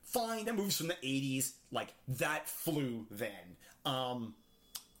like fine, that movie's from the 80s, like that flew then. But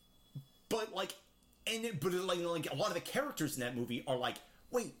a lot of the characters in that movie are like,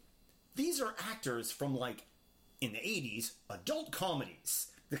 wait, these are actors from like in the 80s adult comedies,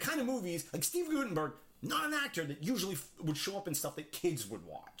 the kind of movies like Steve Guttenberg, not an actor that usually would show up in stuff that kids would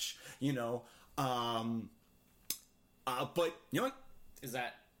watch, you know. But you know what? Is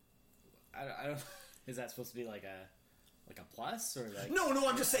that I don't. Is that supposed to be like a plus or like? No.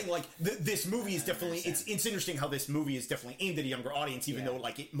 I'm just saying like this movie is definitely it's interesting how this movie is definitely aimed at a younger audience, even though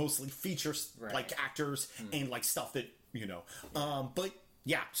like it mostly features like actors and like stuff that you know. But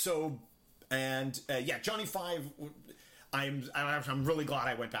yeah, so and Johnny Five. I'm really glad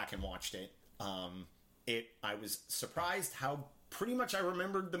I went back and watched it. I was surprised how pretty much I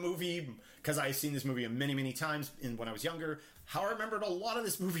remembered the movie because I've seen this movie many, many times when I was younger. How I remembered a lot of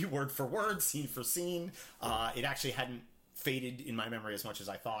this movie word for word, scene for scene. It actually hadn't faded in my memory as much as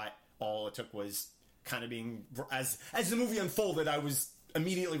I thought. All it took was kind of being as the movie unfolded, I was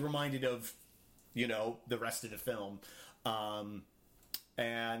immediately reminded of, you know, the rest of the film. So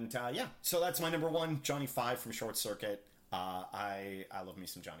that's my number 1, Johnny Five from Short Circuit. I love me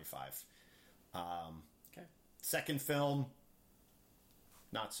some Johnny Five. Okay. Second film,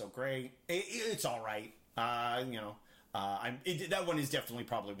 not so great. It's all right. That one is definitely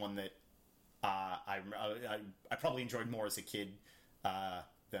probably one that I probably enjoyed more as a kid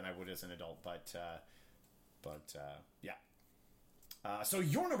than I would as an adult. But yeah. So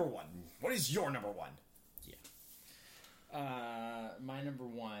your number 1. What is your number 1? Yeah. My number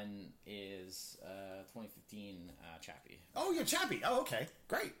 1 is 2015 Chappie. Oh, you're Chappie. Oh, okay,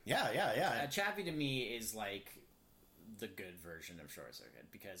 great. Yeah. Chappie to me is like the good version of Short Circuit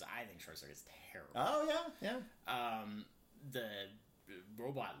because I think Short Circuit's terrible. Oh yeah. The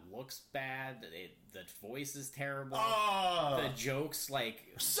robot looks bad. The voice is terrible. Oh, the jokes like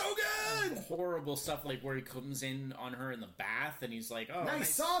so good. Horrible stuff like where he comes in on her in the bath and he's like, "Oh,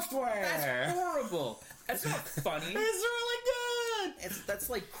 nice software." That's horrible. That's not funny. It's really good. That's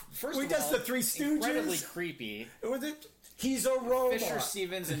like first of all, does the Three Stooges. Incredibly creepy. Was it? He's a robot. Fisher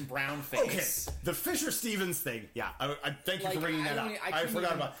Stevens in brown face. Okay, the Fisher Stevens thing. Yeah, I thank you for bringing that up. I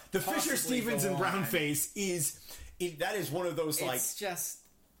forgot about it. The Fisher Stevens in brown face is. That is one of those like. It's just.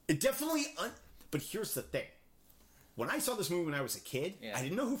 It definitely. But here's the thing. when I saw this movie when I was a kid, I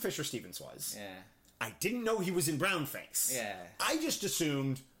didn't know who Fisher Stevens was. Yeah. I didn't know he was in Brownface. Yeah. I just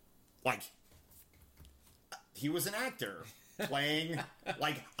assumed, like, he was an actor playing,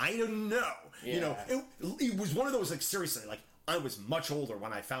 like, I don't know. Yeah. You know, it was one of those, like, seriously, like, I was much older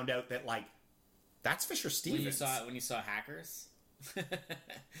when I found out that, like, that's Fisher Stevens. When you saw Hackers?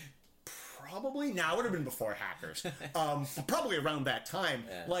 Probably. Now, it would have been before Hackers. Probably around that time.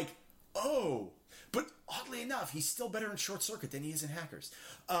 Yeah. Like, oh... But oddly enough, he's still better in Short Circuit than he is in Hackers.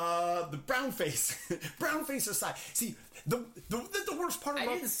 The brownface aside, see the worst part about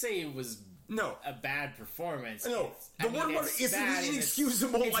I didn't say it was a bad performance. No, the worst part is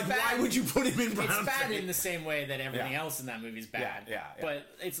inexcusable. Like, why would you put him in brownface? It's bad in the same way that everything else in that movie is bad. Yeah. But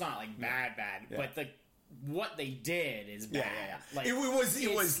it's not like bad. Yeah. But what they did is bad. Yeah. Like, it was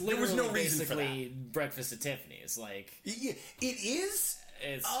there was no reason for that. Basically, Breakfast at Tiffany's. Like, it is.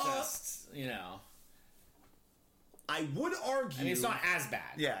 It's just, you know. I would argue. I mean, it's not as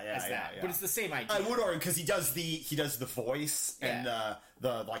bad as that, but it's the same idea. I would argue because he does the voice and the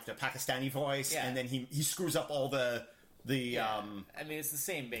Pakistani voice, and then he screws up all the. I mean, it's the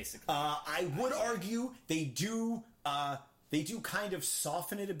same basically. I would argue they do kind of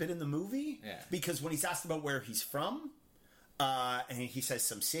soften it a bit in the movie, because when he's asked about where he's from, and he says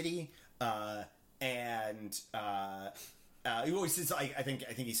some city, and. He always says, I think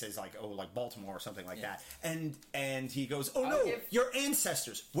he says, like, oh, like Baltimore or something like that. And he goes, oh, no, your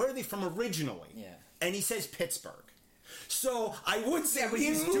ancestors, where are they from originally? Yeah. And he says Pittsburgh. So I would say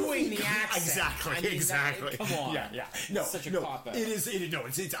he's doing the accent. Exactly. Come on. Yeah. No, such a cop-out. It is.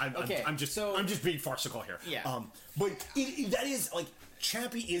 I'm just being farcical here. Yeah. But that is, like,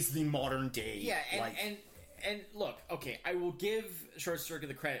 Chappie is the modern day. Yeah, and look, okay, I will give Short Circuit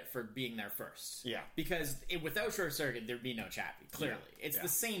the credit for being there first. Yeah. Because without Short Circuit, there'd be no Chappie, clearly. Yeah. It's the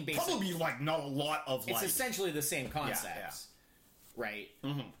same basic... Probably, like, not a lot of, It's essentially the same concept. Right?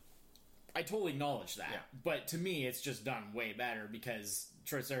 Mm-hmm. I totally acknowledge that. Yeah. But to me, it's just done way better because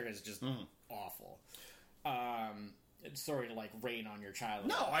Short Circuit is just awful. Sorry to, like, rain on your child.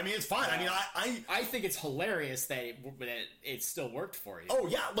 No, I mean, it's fine. I mean, I think it's hilarious that it still worked for you. Oh,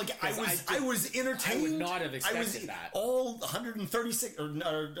 yeah. Like, I was entertained. I would not have expected that. All 136, or an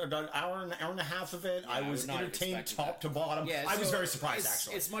hour and a half of it, I was entertained top to bottom. Yeah, I was very surprised,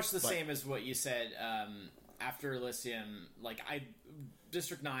 actually. It's much the same as what you said after Elysium. Like,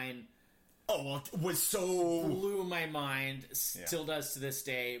 District 9... Oh, well, it was so... blew my mind. Still does to this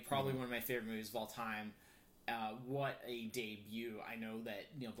day. Probably one of my favorite movies of all time. What a debut. I know that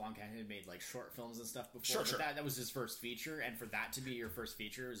Neil Blomkamp had made, like, short films and stuff before. Sure. That was his first feature, and for that to be your first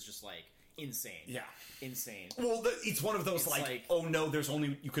feature is just, like, insane. Yeah. Insane. Well, it's one of those, like, oh no,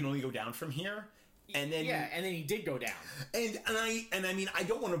 you can only go down from here. And then and then he did go down. And I mean, I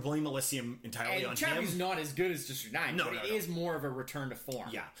don't want to blame Elysium entirely on him. Chappie's not as good as District 9, but it is more of a return to form.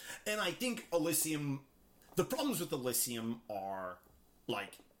 Yeah. And I think Elysium, the problems with Elysium are,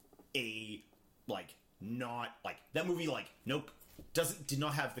 like, not, like, that movie, like, did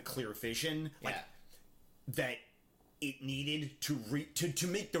not have the clear vision, like, that it needed to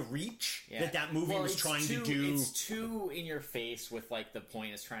make the reach that movie was trying to do. It's too in your face with, like, the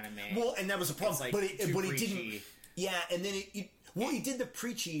point it's trying to make. Well, and that was a problem, like, but it didn't. Yeah, and then he did the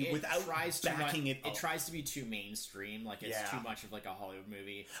preachy without backing it up. It tries to be too mainstream, like it's too much of, like, a Hollywood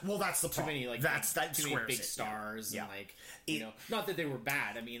movie. Well, that's the problem. Too many, like, too many big stars, and, like, you know, not that they were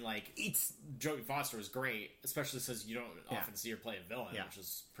bad. I mean, like, Jodie Foster was great, especially since you don't often see her play a villain, which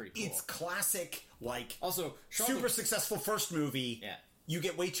is pretty cool. It's classic, like, also super successful first movie. Yeah. You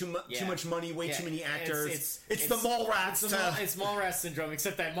get way too much money, way too many actors. It's the Mallrats. It's Mallrats syndrome,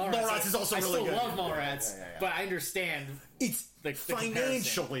 except that Mallrats is also really good. I still love Mallrats, but I understand it's the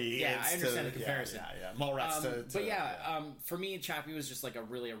financially. I understand the comparison. Yeah. Mallrats. But for me, Chappie was just like a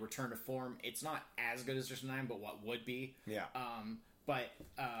return to form. It's not as good as District 9, but what would be. Yeah. I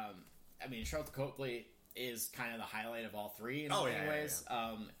mean, Charlotte Copley is kind of the highlight of all three in many ways.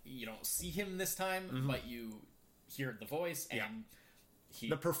 You don't see him this time, but you hear the voice and.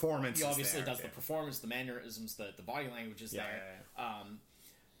 The performance. He obviously does the performance, the mannerisms, the body language is there. I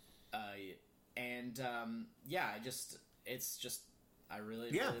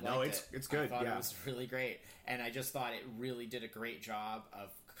really liked it. It's good. I thought it was really great, and I just thought it really did a great job of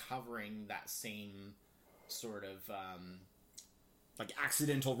covering that same sort of like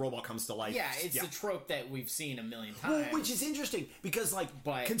accidental robot comes to life. Yeah, it's a trope that we've seen a million times. Well, which is interesting because, like,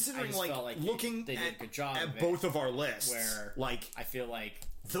 considering, like looking they did a good job at both of our lists, where, like, I feel like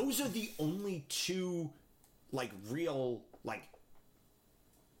those are the only two, like, real, like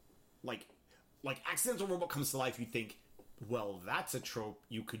accidental robot comes to life. You think, well, that's a trope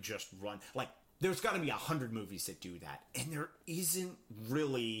you could just run. Like, there's got to be 100 movies that do that, and there isn't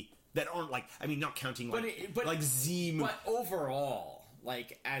really that aren't like, I mean, not counting like Z movies. But overall,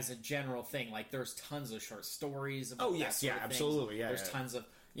 like as a general thing, like there's tons of short stories about absolutely, yeah. There's tons of,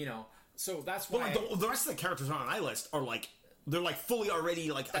 so that's why the rest of the characters on my list are like, they're like fully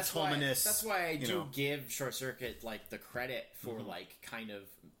already like autonomous. That's why I do give Short Circuit like the credit for like kind of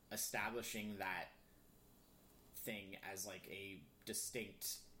establishing that thing as like a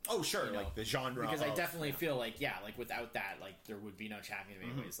distinct. Oh sure, like the genre. Because I definitely feel like like without that, like there would be no Chappie in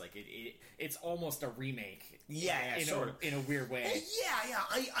many ways. Like it's almost a remake. In a weird way.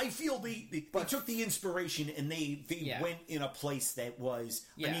 I feel they took the inspiration and they went in a place that was.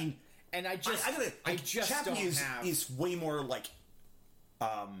 I mean, and I just Chappie is way more like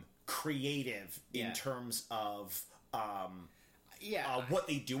creative in terms of. What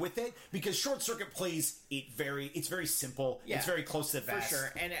they do with it, because Short Circuit plays it's very simple. It's very close to the vest. For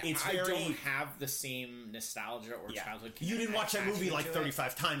sure, and I don't have the same nostalgia or childhood. You didn't watch that movie like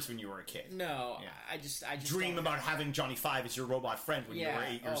 35 times when you were a kid. No, I just dream about having Johnny Five as your robot friend when you were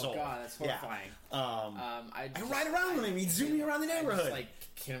 8 years old. Oh god, that's horrifying. I ride around with him. He'd zoom me around the neighborhood. Just, like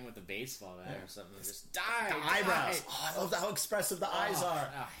hit him with a baseball bat or something. Just die. The eyebrows. Oh, I love how expressive the eyes are.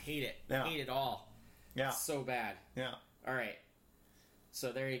 I hate it. Hate it all. Yeah, so bad. Yeah. All right.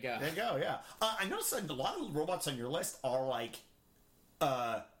 So there you go. There you go, yeah. I noticed that a lot of the robots on your list are like,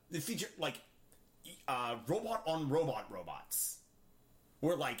 they feature like, robot on robot robots.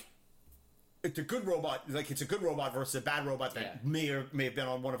 Where like, it's a good robot, it's a good robot versus a bad robot that may have been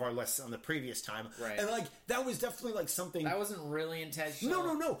on one of our lists on the previous time. Right. And like, that was definitely like something. That wasn't really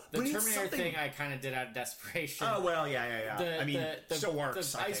intentional. No. The Terminator thing I kind of did out of desperation. Oh, well, yeah. It still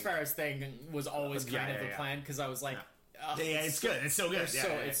works. The Ice Barrows thing was always kind of the plan, because I I was like, it's good. It's so good.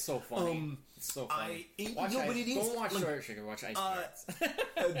 It's so funny. It's so funny. Don't watch Short Circuit. Watch Ice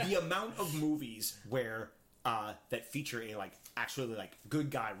Barrels. The amount of movies where that feature a like actually like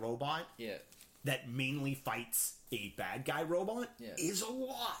good guy robot that mainly fights a bad guy robot is a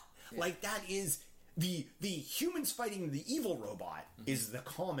lot. Like that is the humans fighting the evil robot is the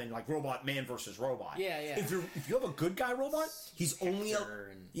common like robot man versus robot. If you have a good guy robot, he's only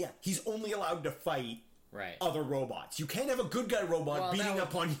allowed to fight other robots. You can't have a good guy robot beating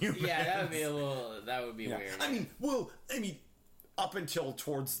up on humans. Yeah, that would be weird. I mean, up until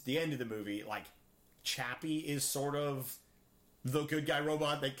towards the end of the movie, like Chappie is sort of the good guy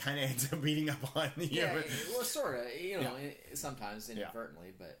robot that kind of ends up beating up on the well, sort of, sometimes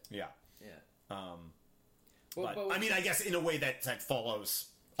inadvertently, but but I mean, I guess in a way that follows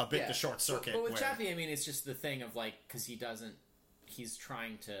a bit the Short Circuit. But with Chappie, I mean, it's just the thing of like, because he's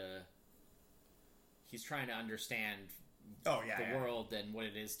trying to understand the world and what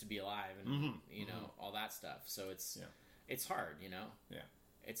it is to be alive, and all that stuff. So it's hard,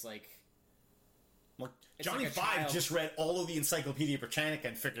 It's like Johnny Five just read all of the Encyclopedia Britannica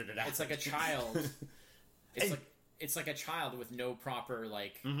and figured it out. It's like a child. It's like a child with no proper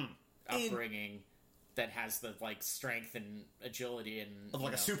upbringing that has the like strength and agility and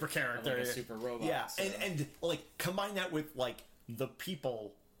like a super character, like a super robot. Yeah, so. and like combine that with like the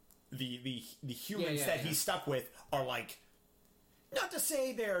people. The humans that he's stuck with are like, not to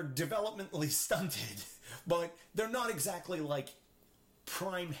say they're developmentally stunted, but they're not exactly like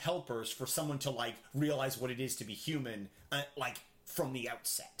prime helpers for someone to like realize what it is to be human, like from the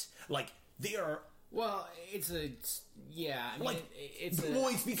outset. Like they are. Well, it's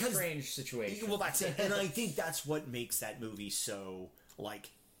because strange situation. Well, that's it, and I think that's what makes that movie so like.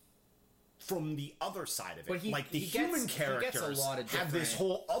 From the other side of it, the human characters have this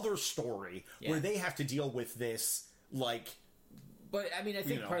whole other story where they have to deal with this, like. But I mean, I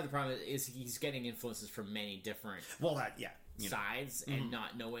think part of the problem is he's getting influences from many different sides, and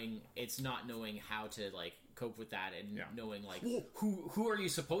not knowing how to like cope with that, and knowing like who are you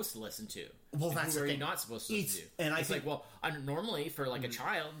supposed to listen to? Well, that's who are you not supposed to listen to? And I think normally for like a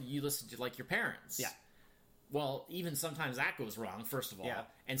child, you listen to like your parents. Yeah. Well, even sometimes that goes wrong, first of all. Yeah.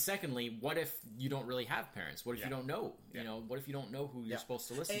 And secondly, what if you don't really have parents? What if you don't know? You know, what if you don't know who you're supposed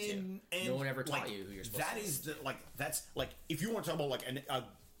to listen to? And no one ever taught you who you're supposed to listen to. That's like, if you want to talk about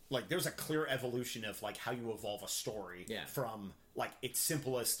like there's a clear evolution of like how you evolve a story from like its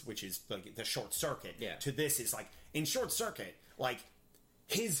simplest, which is like the Short Circuit, to this is like, in Short Circuit, like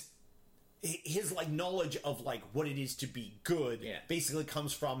his like knowledge of like what it is to be good basically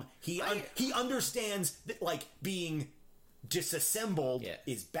comes from he understands that like being disassembled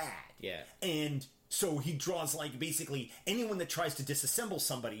is bad, and so he draws like basically anyone that tries to disassemble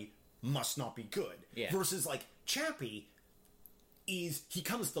somebody must not be good, versus like Chappie he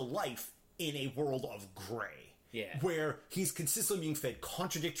comes to life in a world of gray. where he's consistently being fed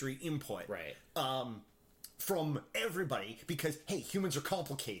contradictory input. Right. From everybody, because hey, humans are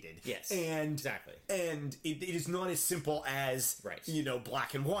complicated. Yes, and exactly, and it is not as simple as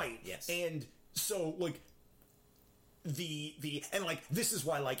black and white. Yes, and so like the and like this is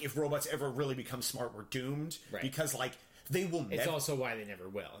why like if robots ever really become smart, we're doomed. Right, because like they will. It's also why they never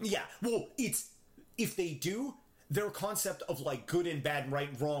will. Yeah, well, it's if they do. Their concept of like good and bad and right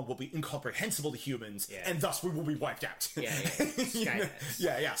and wrong will be incomprehensible to humans, and thus we will be wiped out. Skynet.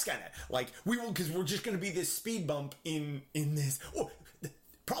 Skynet. Like we will, because we're just going to be this speed bump in this. Oh,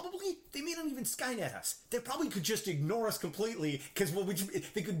 probably they may not even Skynet us. They probably could just ignore us completely because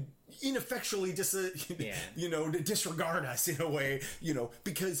they could ineffectually disregard us in a way,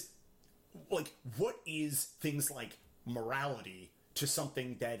 because like what is things like morality to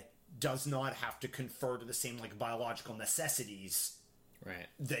something that does not have to confer to the same like biological necessities, right?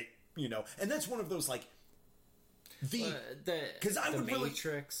 That and that's one of those like because I would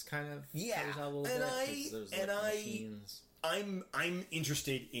Matrix really, kind of covers out a little bit. I'm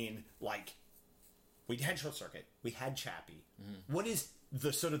interested in like we had Short Circuit, we had Chappie. Mm-hmm. What is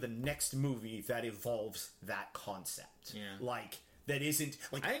the sort of the next movie that evolves that concept? Yeah, like that isn't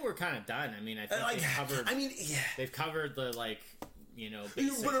like I think we're kind of done. I mean, I think they've covered. I mean, they've covered the like.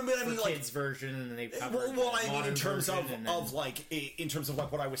 Basic but I mean, for kids version, and they've covered. Well, I mean, in terms of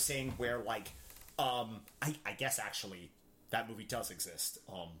like what I was saying, where like, I guess actually that movie does exist,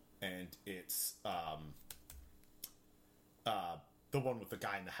 and it's the one with the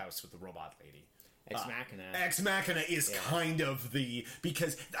guy in the house with the robot lady. Ex Machina. Ex Machina is kind of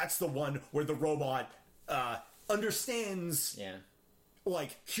because that's the one where the robot understands. Yeah.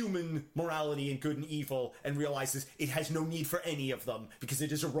 Like human morality and good and evil, and realizes it has no need for any of them because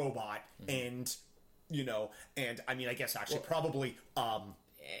it is a robot, and and I mean, I guess actually probably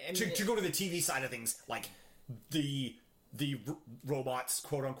to go to the TV side of things, like the robots,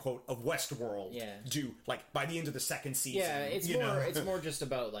 quote unquote, of Westworld, do like by the end of the second season. Yeah, it's more just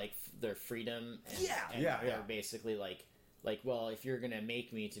about like their freedom. And, they're basically like well, if you're gonna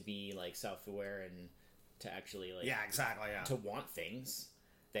make me to be like self-aware and to actually like to want things,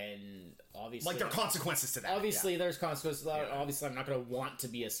 then obviously like there are consequences to that. Obviously, there's consequences. Obviously, I'm not going to want to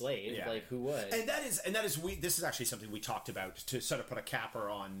be a slave. Yeah. Like who would? And that is this is actually something we talked about to sort of put a capper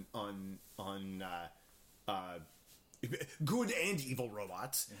on good and evil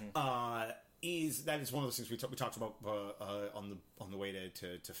robots. Mm-hmm. Is one of those things we talked about on the way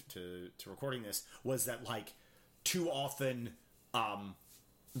to recording this, was that like too often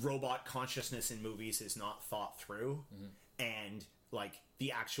robot consciousness in movies is not thought through, and like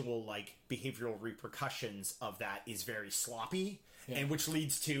the actual like behavioral repercussions of that is very sloppy, and which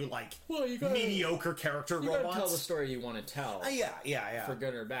leads to like mediocre character robots. You gotta tell the story you want to tell. Yeah. For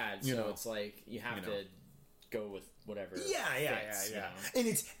good or bad. So it's like you have to go with whatever. Fits, And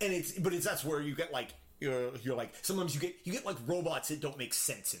it's that's where you get like you're like sometimes you get like robots that don't make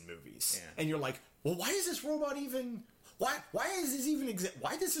sense in movies, and you're like, well, why does this robot even? Why does this even exist?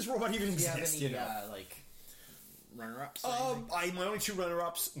 Why does this robot even exist? Do you have any, like runner-ups? My only two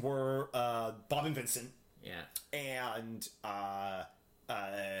runner-ups were Bob and Vincent. Yeah, and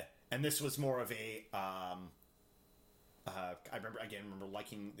this was more of a. I remember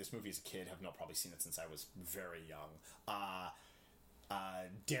liking this movie as a kid. Have not probably seen it since I was very young.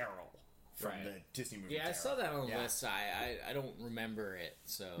 Daryl. From the Disney movie. Yeah, Daryl. I saw that on the list. I don't remember it.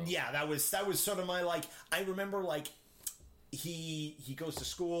 So yeah, that was sort of my like. I remember like. He goes to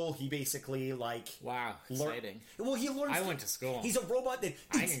school. He basically like exciting. Well, he learns. I went to school. He's a robot that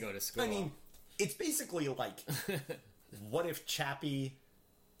I can go to school. I mean, it's basically like, what if Chappie's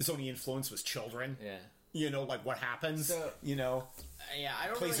only influence was children? Yeah, like what happens. So, yeah, I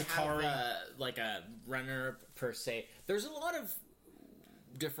don't really have like a runner per se. There's a lot of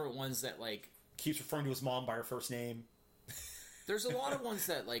different ones that like keeps referring to his mom by her first name. There's a lot of ones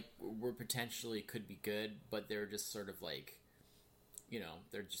that like were potentially could be good, but they're just sort of like.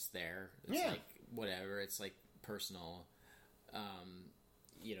 They're just there. It's like whatever. It's like personal,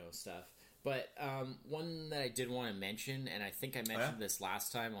 stuff. But one that I did want to mention, and I think I mentioned this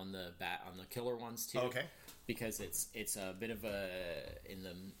last time on the killer ones too. Okay. Because it's a bit of a in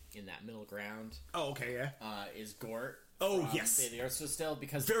that middle ground. Oh, okay, yeah. Is Gort? Oh, yes. The Earth So Still,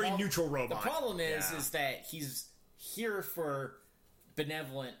 because very neutral robot. The problem is that he's here for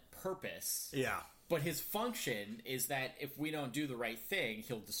benevolent purpose. Yeah. But his function is that if we don't do the right thing,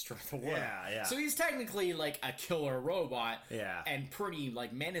 he'll destroy the world. Yeah. So he's technically like a killer robot. Yeah. And pretty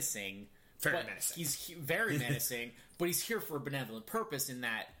like menacing. Very menacing. He's very menacing, but he's here for a benevolent purpose in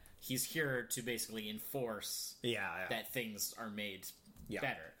that he's here to basically enforce that things are made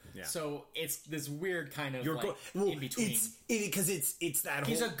better. Yeah. So it's this weird kind of in between. Because it's that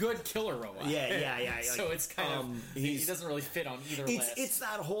he's a good killer robot. Yeah. So it's kind of he doesn't really fit on either list. It's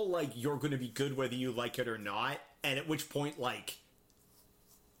that whole like you're going to be good whether you like it or not, and at which point like,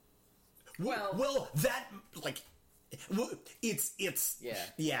 it's that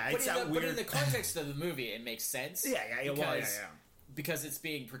weird. But in the context of the movie, it makes sense. Because it's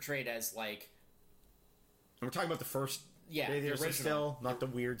being portrayed as like. And we're talking about the first. Yeah, the original. Still, not the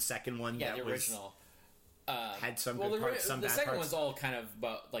weird second one. Yeah, the original. Had some good parts, some bad parts. The second one's all kind of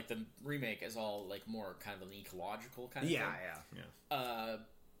about, like, the remake is all, like, more kind of an ecological kind of thing. Yeah.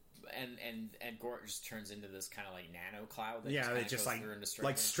 And Gort just turns into this kind of, like, nano cloud that they just,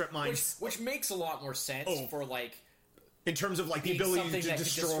 like strip mines. Which makes a lot more sense for, like... In terms of, like, the ability to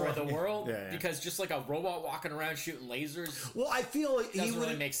destroy the world, because just like a robot walking around shooting lasers. Well, I feel it doesn't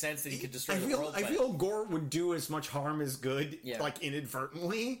really make sense that he could destroy the world. I feel Gort would do as much harm as good, like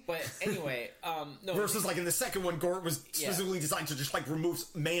inadvertently. But anyway, no. Versus, like in the second one, Gort was specifically designed to just like remove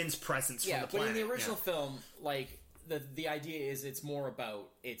man's presence from the planet. But in the original film, like the idea is it's more about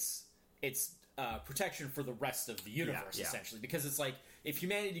its protection for the rest of the universe, essentially, because it's like if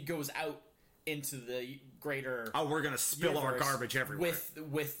humanity goes out into the greater we're gonna spill our garbage everywhere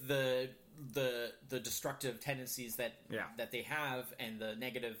with the destructive tendencies that they have and the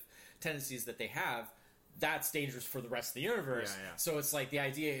negative tendencies that they have, that's dangerous for the rest of the universe. So it's like the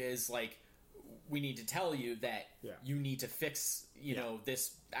idea is like we need to tell you that you need to fix know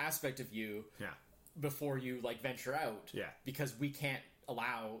this aspect of you before you like venture out because we can't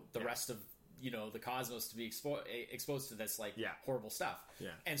allow the rest of the cosmos to be exposed to this like horrible stuff.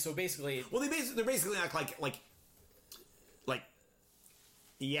 And so basically, well, they're basically like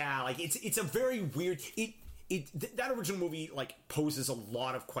it's a very weird. That original movie like poses a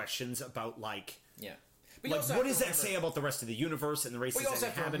lot of questions about like But like, what does that say about the rest of the universe and the races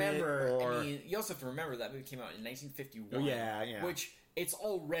that inhabit it? I mean, you also have to remember that movie came out in 1951. Yeah. Which it's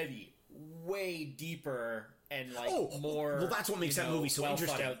already way deeper and like more. Well, that's what makes that movie so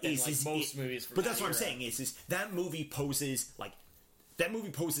interesting. Is most movies from but that's what I'm saying is that movie poses like that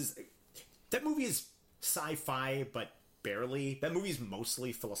movie is sci-fi, but barely. That movie is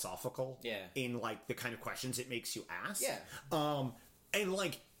mostly philosophical. Yeah. In like the kind of questions it makes you ask. Yeah. And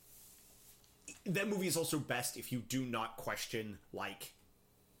like that movie is also best if you do not question like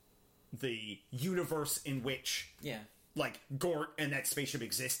the universe in which like Gort and that spaceship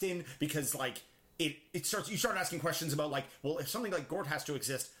exist in, because like you start asking questions about like, well, if something like Gort has to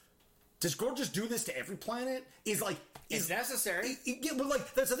exist, does Gort just do this to every planet? Is necessary? Yeah, but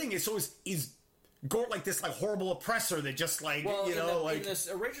like that's the thing. Is Gort like this like horrible oppressor that just like in this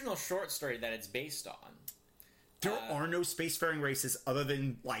original short story that it's based on, there are no spacefaring races other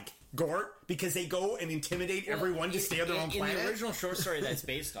than like Gort, because they go and intimidate everyone to stay on their own planet. In the original short story that's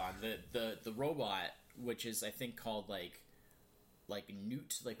based on, the robot, which is I think called like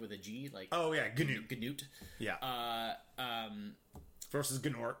Newt, like with a G, like Gnut. Yeah. Versus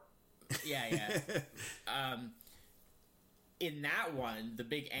Gnort. Yeah. In that one, the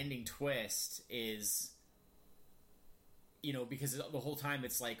big ending twist is, because the whole time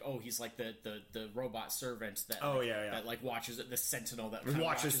it's like, he's like the robot servant that that like watches the sentinel that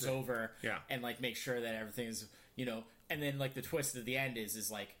watches over and like makes sure that everything is and then like the twist at the end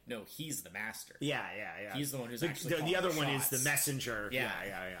is like, no, he's the master. Yeah. He's the one who's actually the other one shots. is the messenger. Yeah.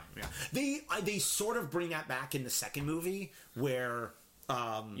 They sort of bring that back in the second movie where.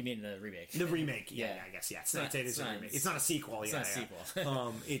 You mean the remake? The remake, yeah. I guess, yeah. It's not a remake. It's not a sequel. It's not a sequel.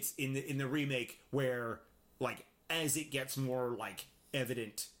 It's in the remake where, like, as it gets more like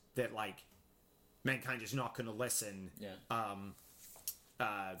evident that like mankind is not going to listen.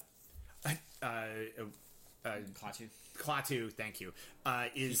 Klaatu, thank you.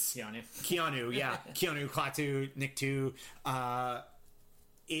 Is Keanu? Yeah, Keanu, Klaatu, Nikto,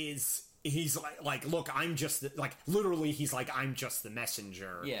 is. He's like, look, I'm just literally. He's like, I'm just the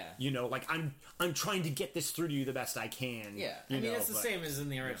messenger. Yeah, like I'm trying to get this through to you the best I can. Yeah, I mean it's the same as in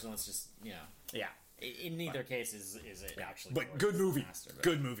the original. It's just Yeah. In neither case is it actually. But good movie.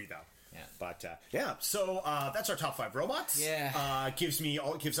 Good movie though. Yeah. But so that's our top 5 robots. Yeah. Gives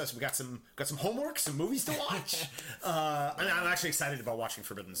us we got some homework, some movies to watch. And I'm actually excited about watching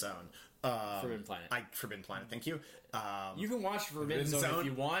Forbidden Zone. Forbidden Planet. Forbidden Planet. Thank you. You can watch Forbidden Zone if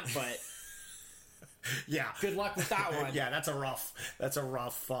you want, but yeah. Good luck with that one. Yeah, that's a rough.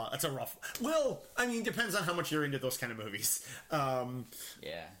 Well, I mean, depends on how much you're into those kind of movies.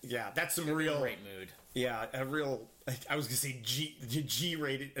 Yeah, that's some real great mood. Yeah, a real. I was gonna say G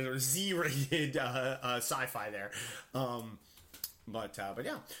rated or Z rated sci-fi there. But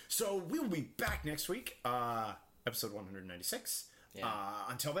yeah. So we will be back next week, episode 196.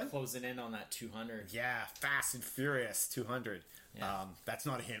 Until then, closing in on that 200. Yeah, Fast and Furious 200. Yeah. That's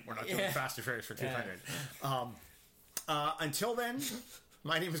not a hint. We're not doing Fast and Furious for 200. Until then,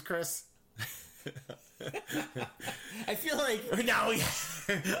 my name is Chris. I feel like now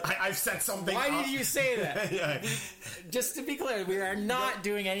I've said something. Why did you say that? Just to be clear, we are not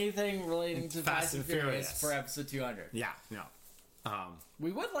doing anything relating to Fast and Furious for episode 200. Yeah, no.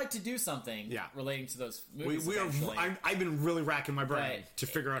 We would like to do something relating to those movies. I've been really racking my brain to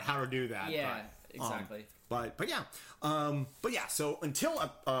figure out how to do that. Yeah, exactly. But yeah. So until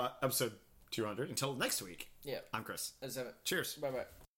episode 200, until next week. Yeah. I'm Chris. Let's have it. Cheers. Bye-bye.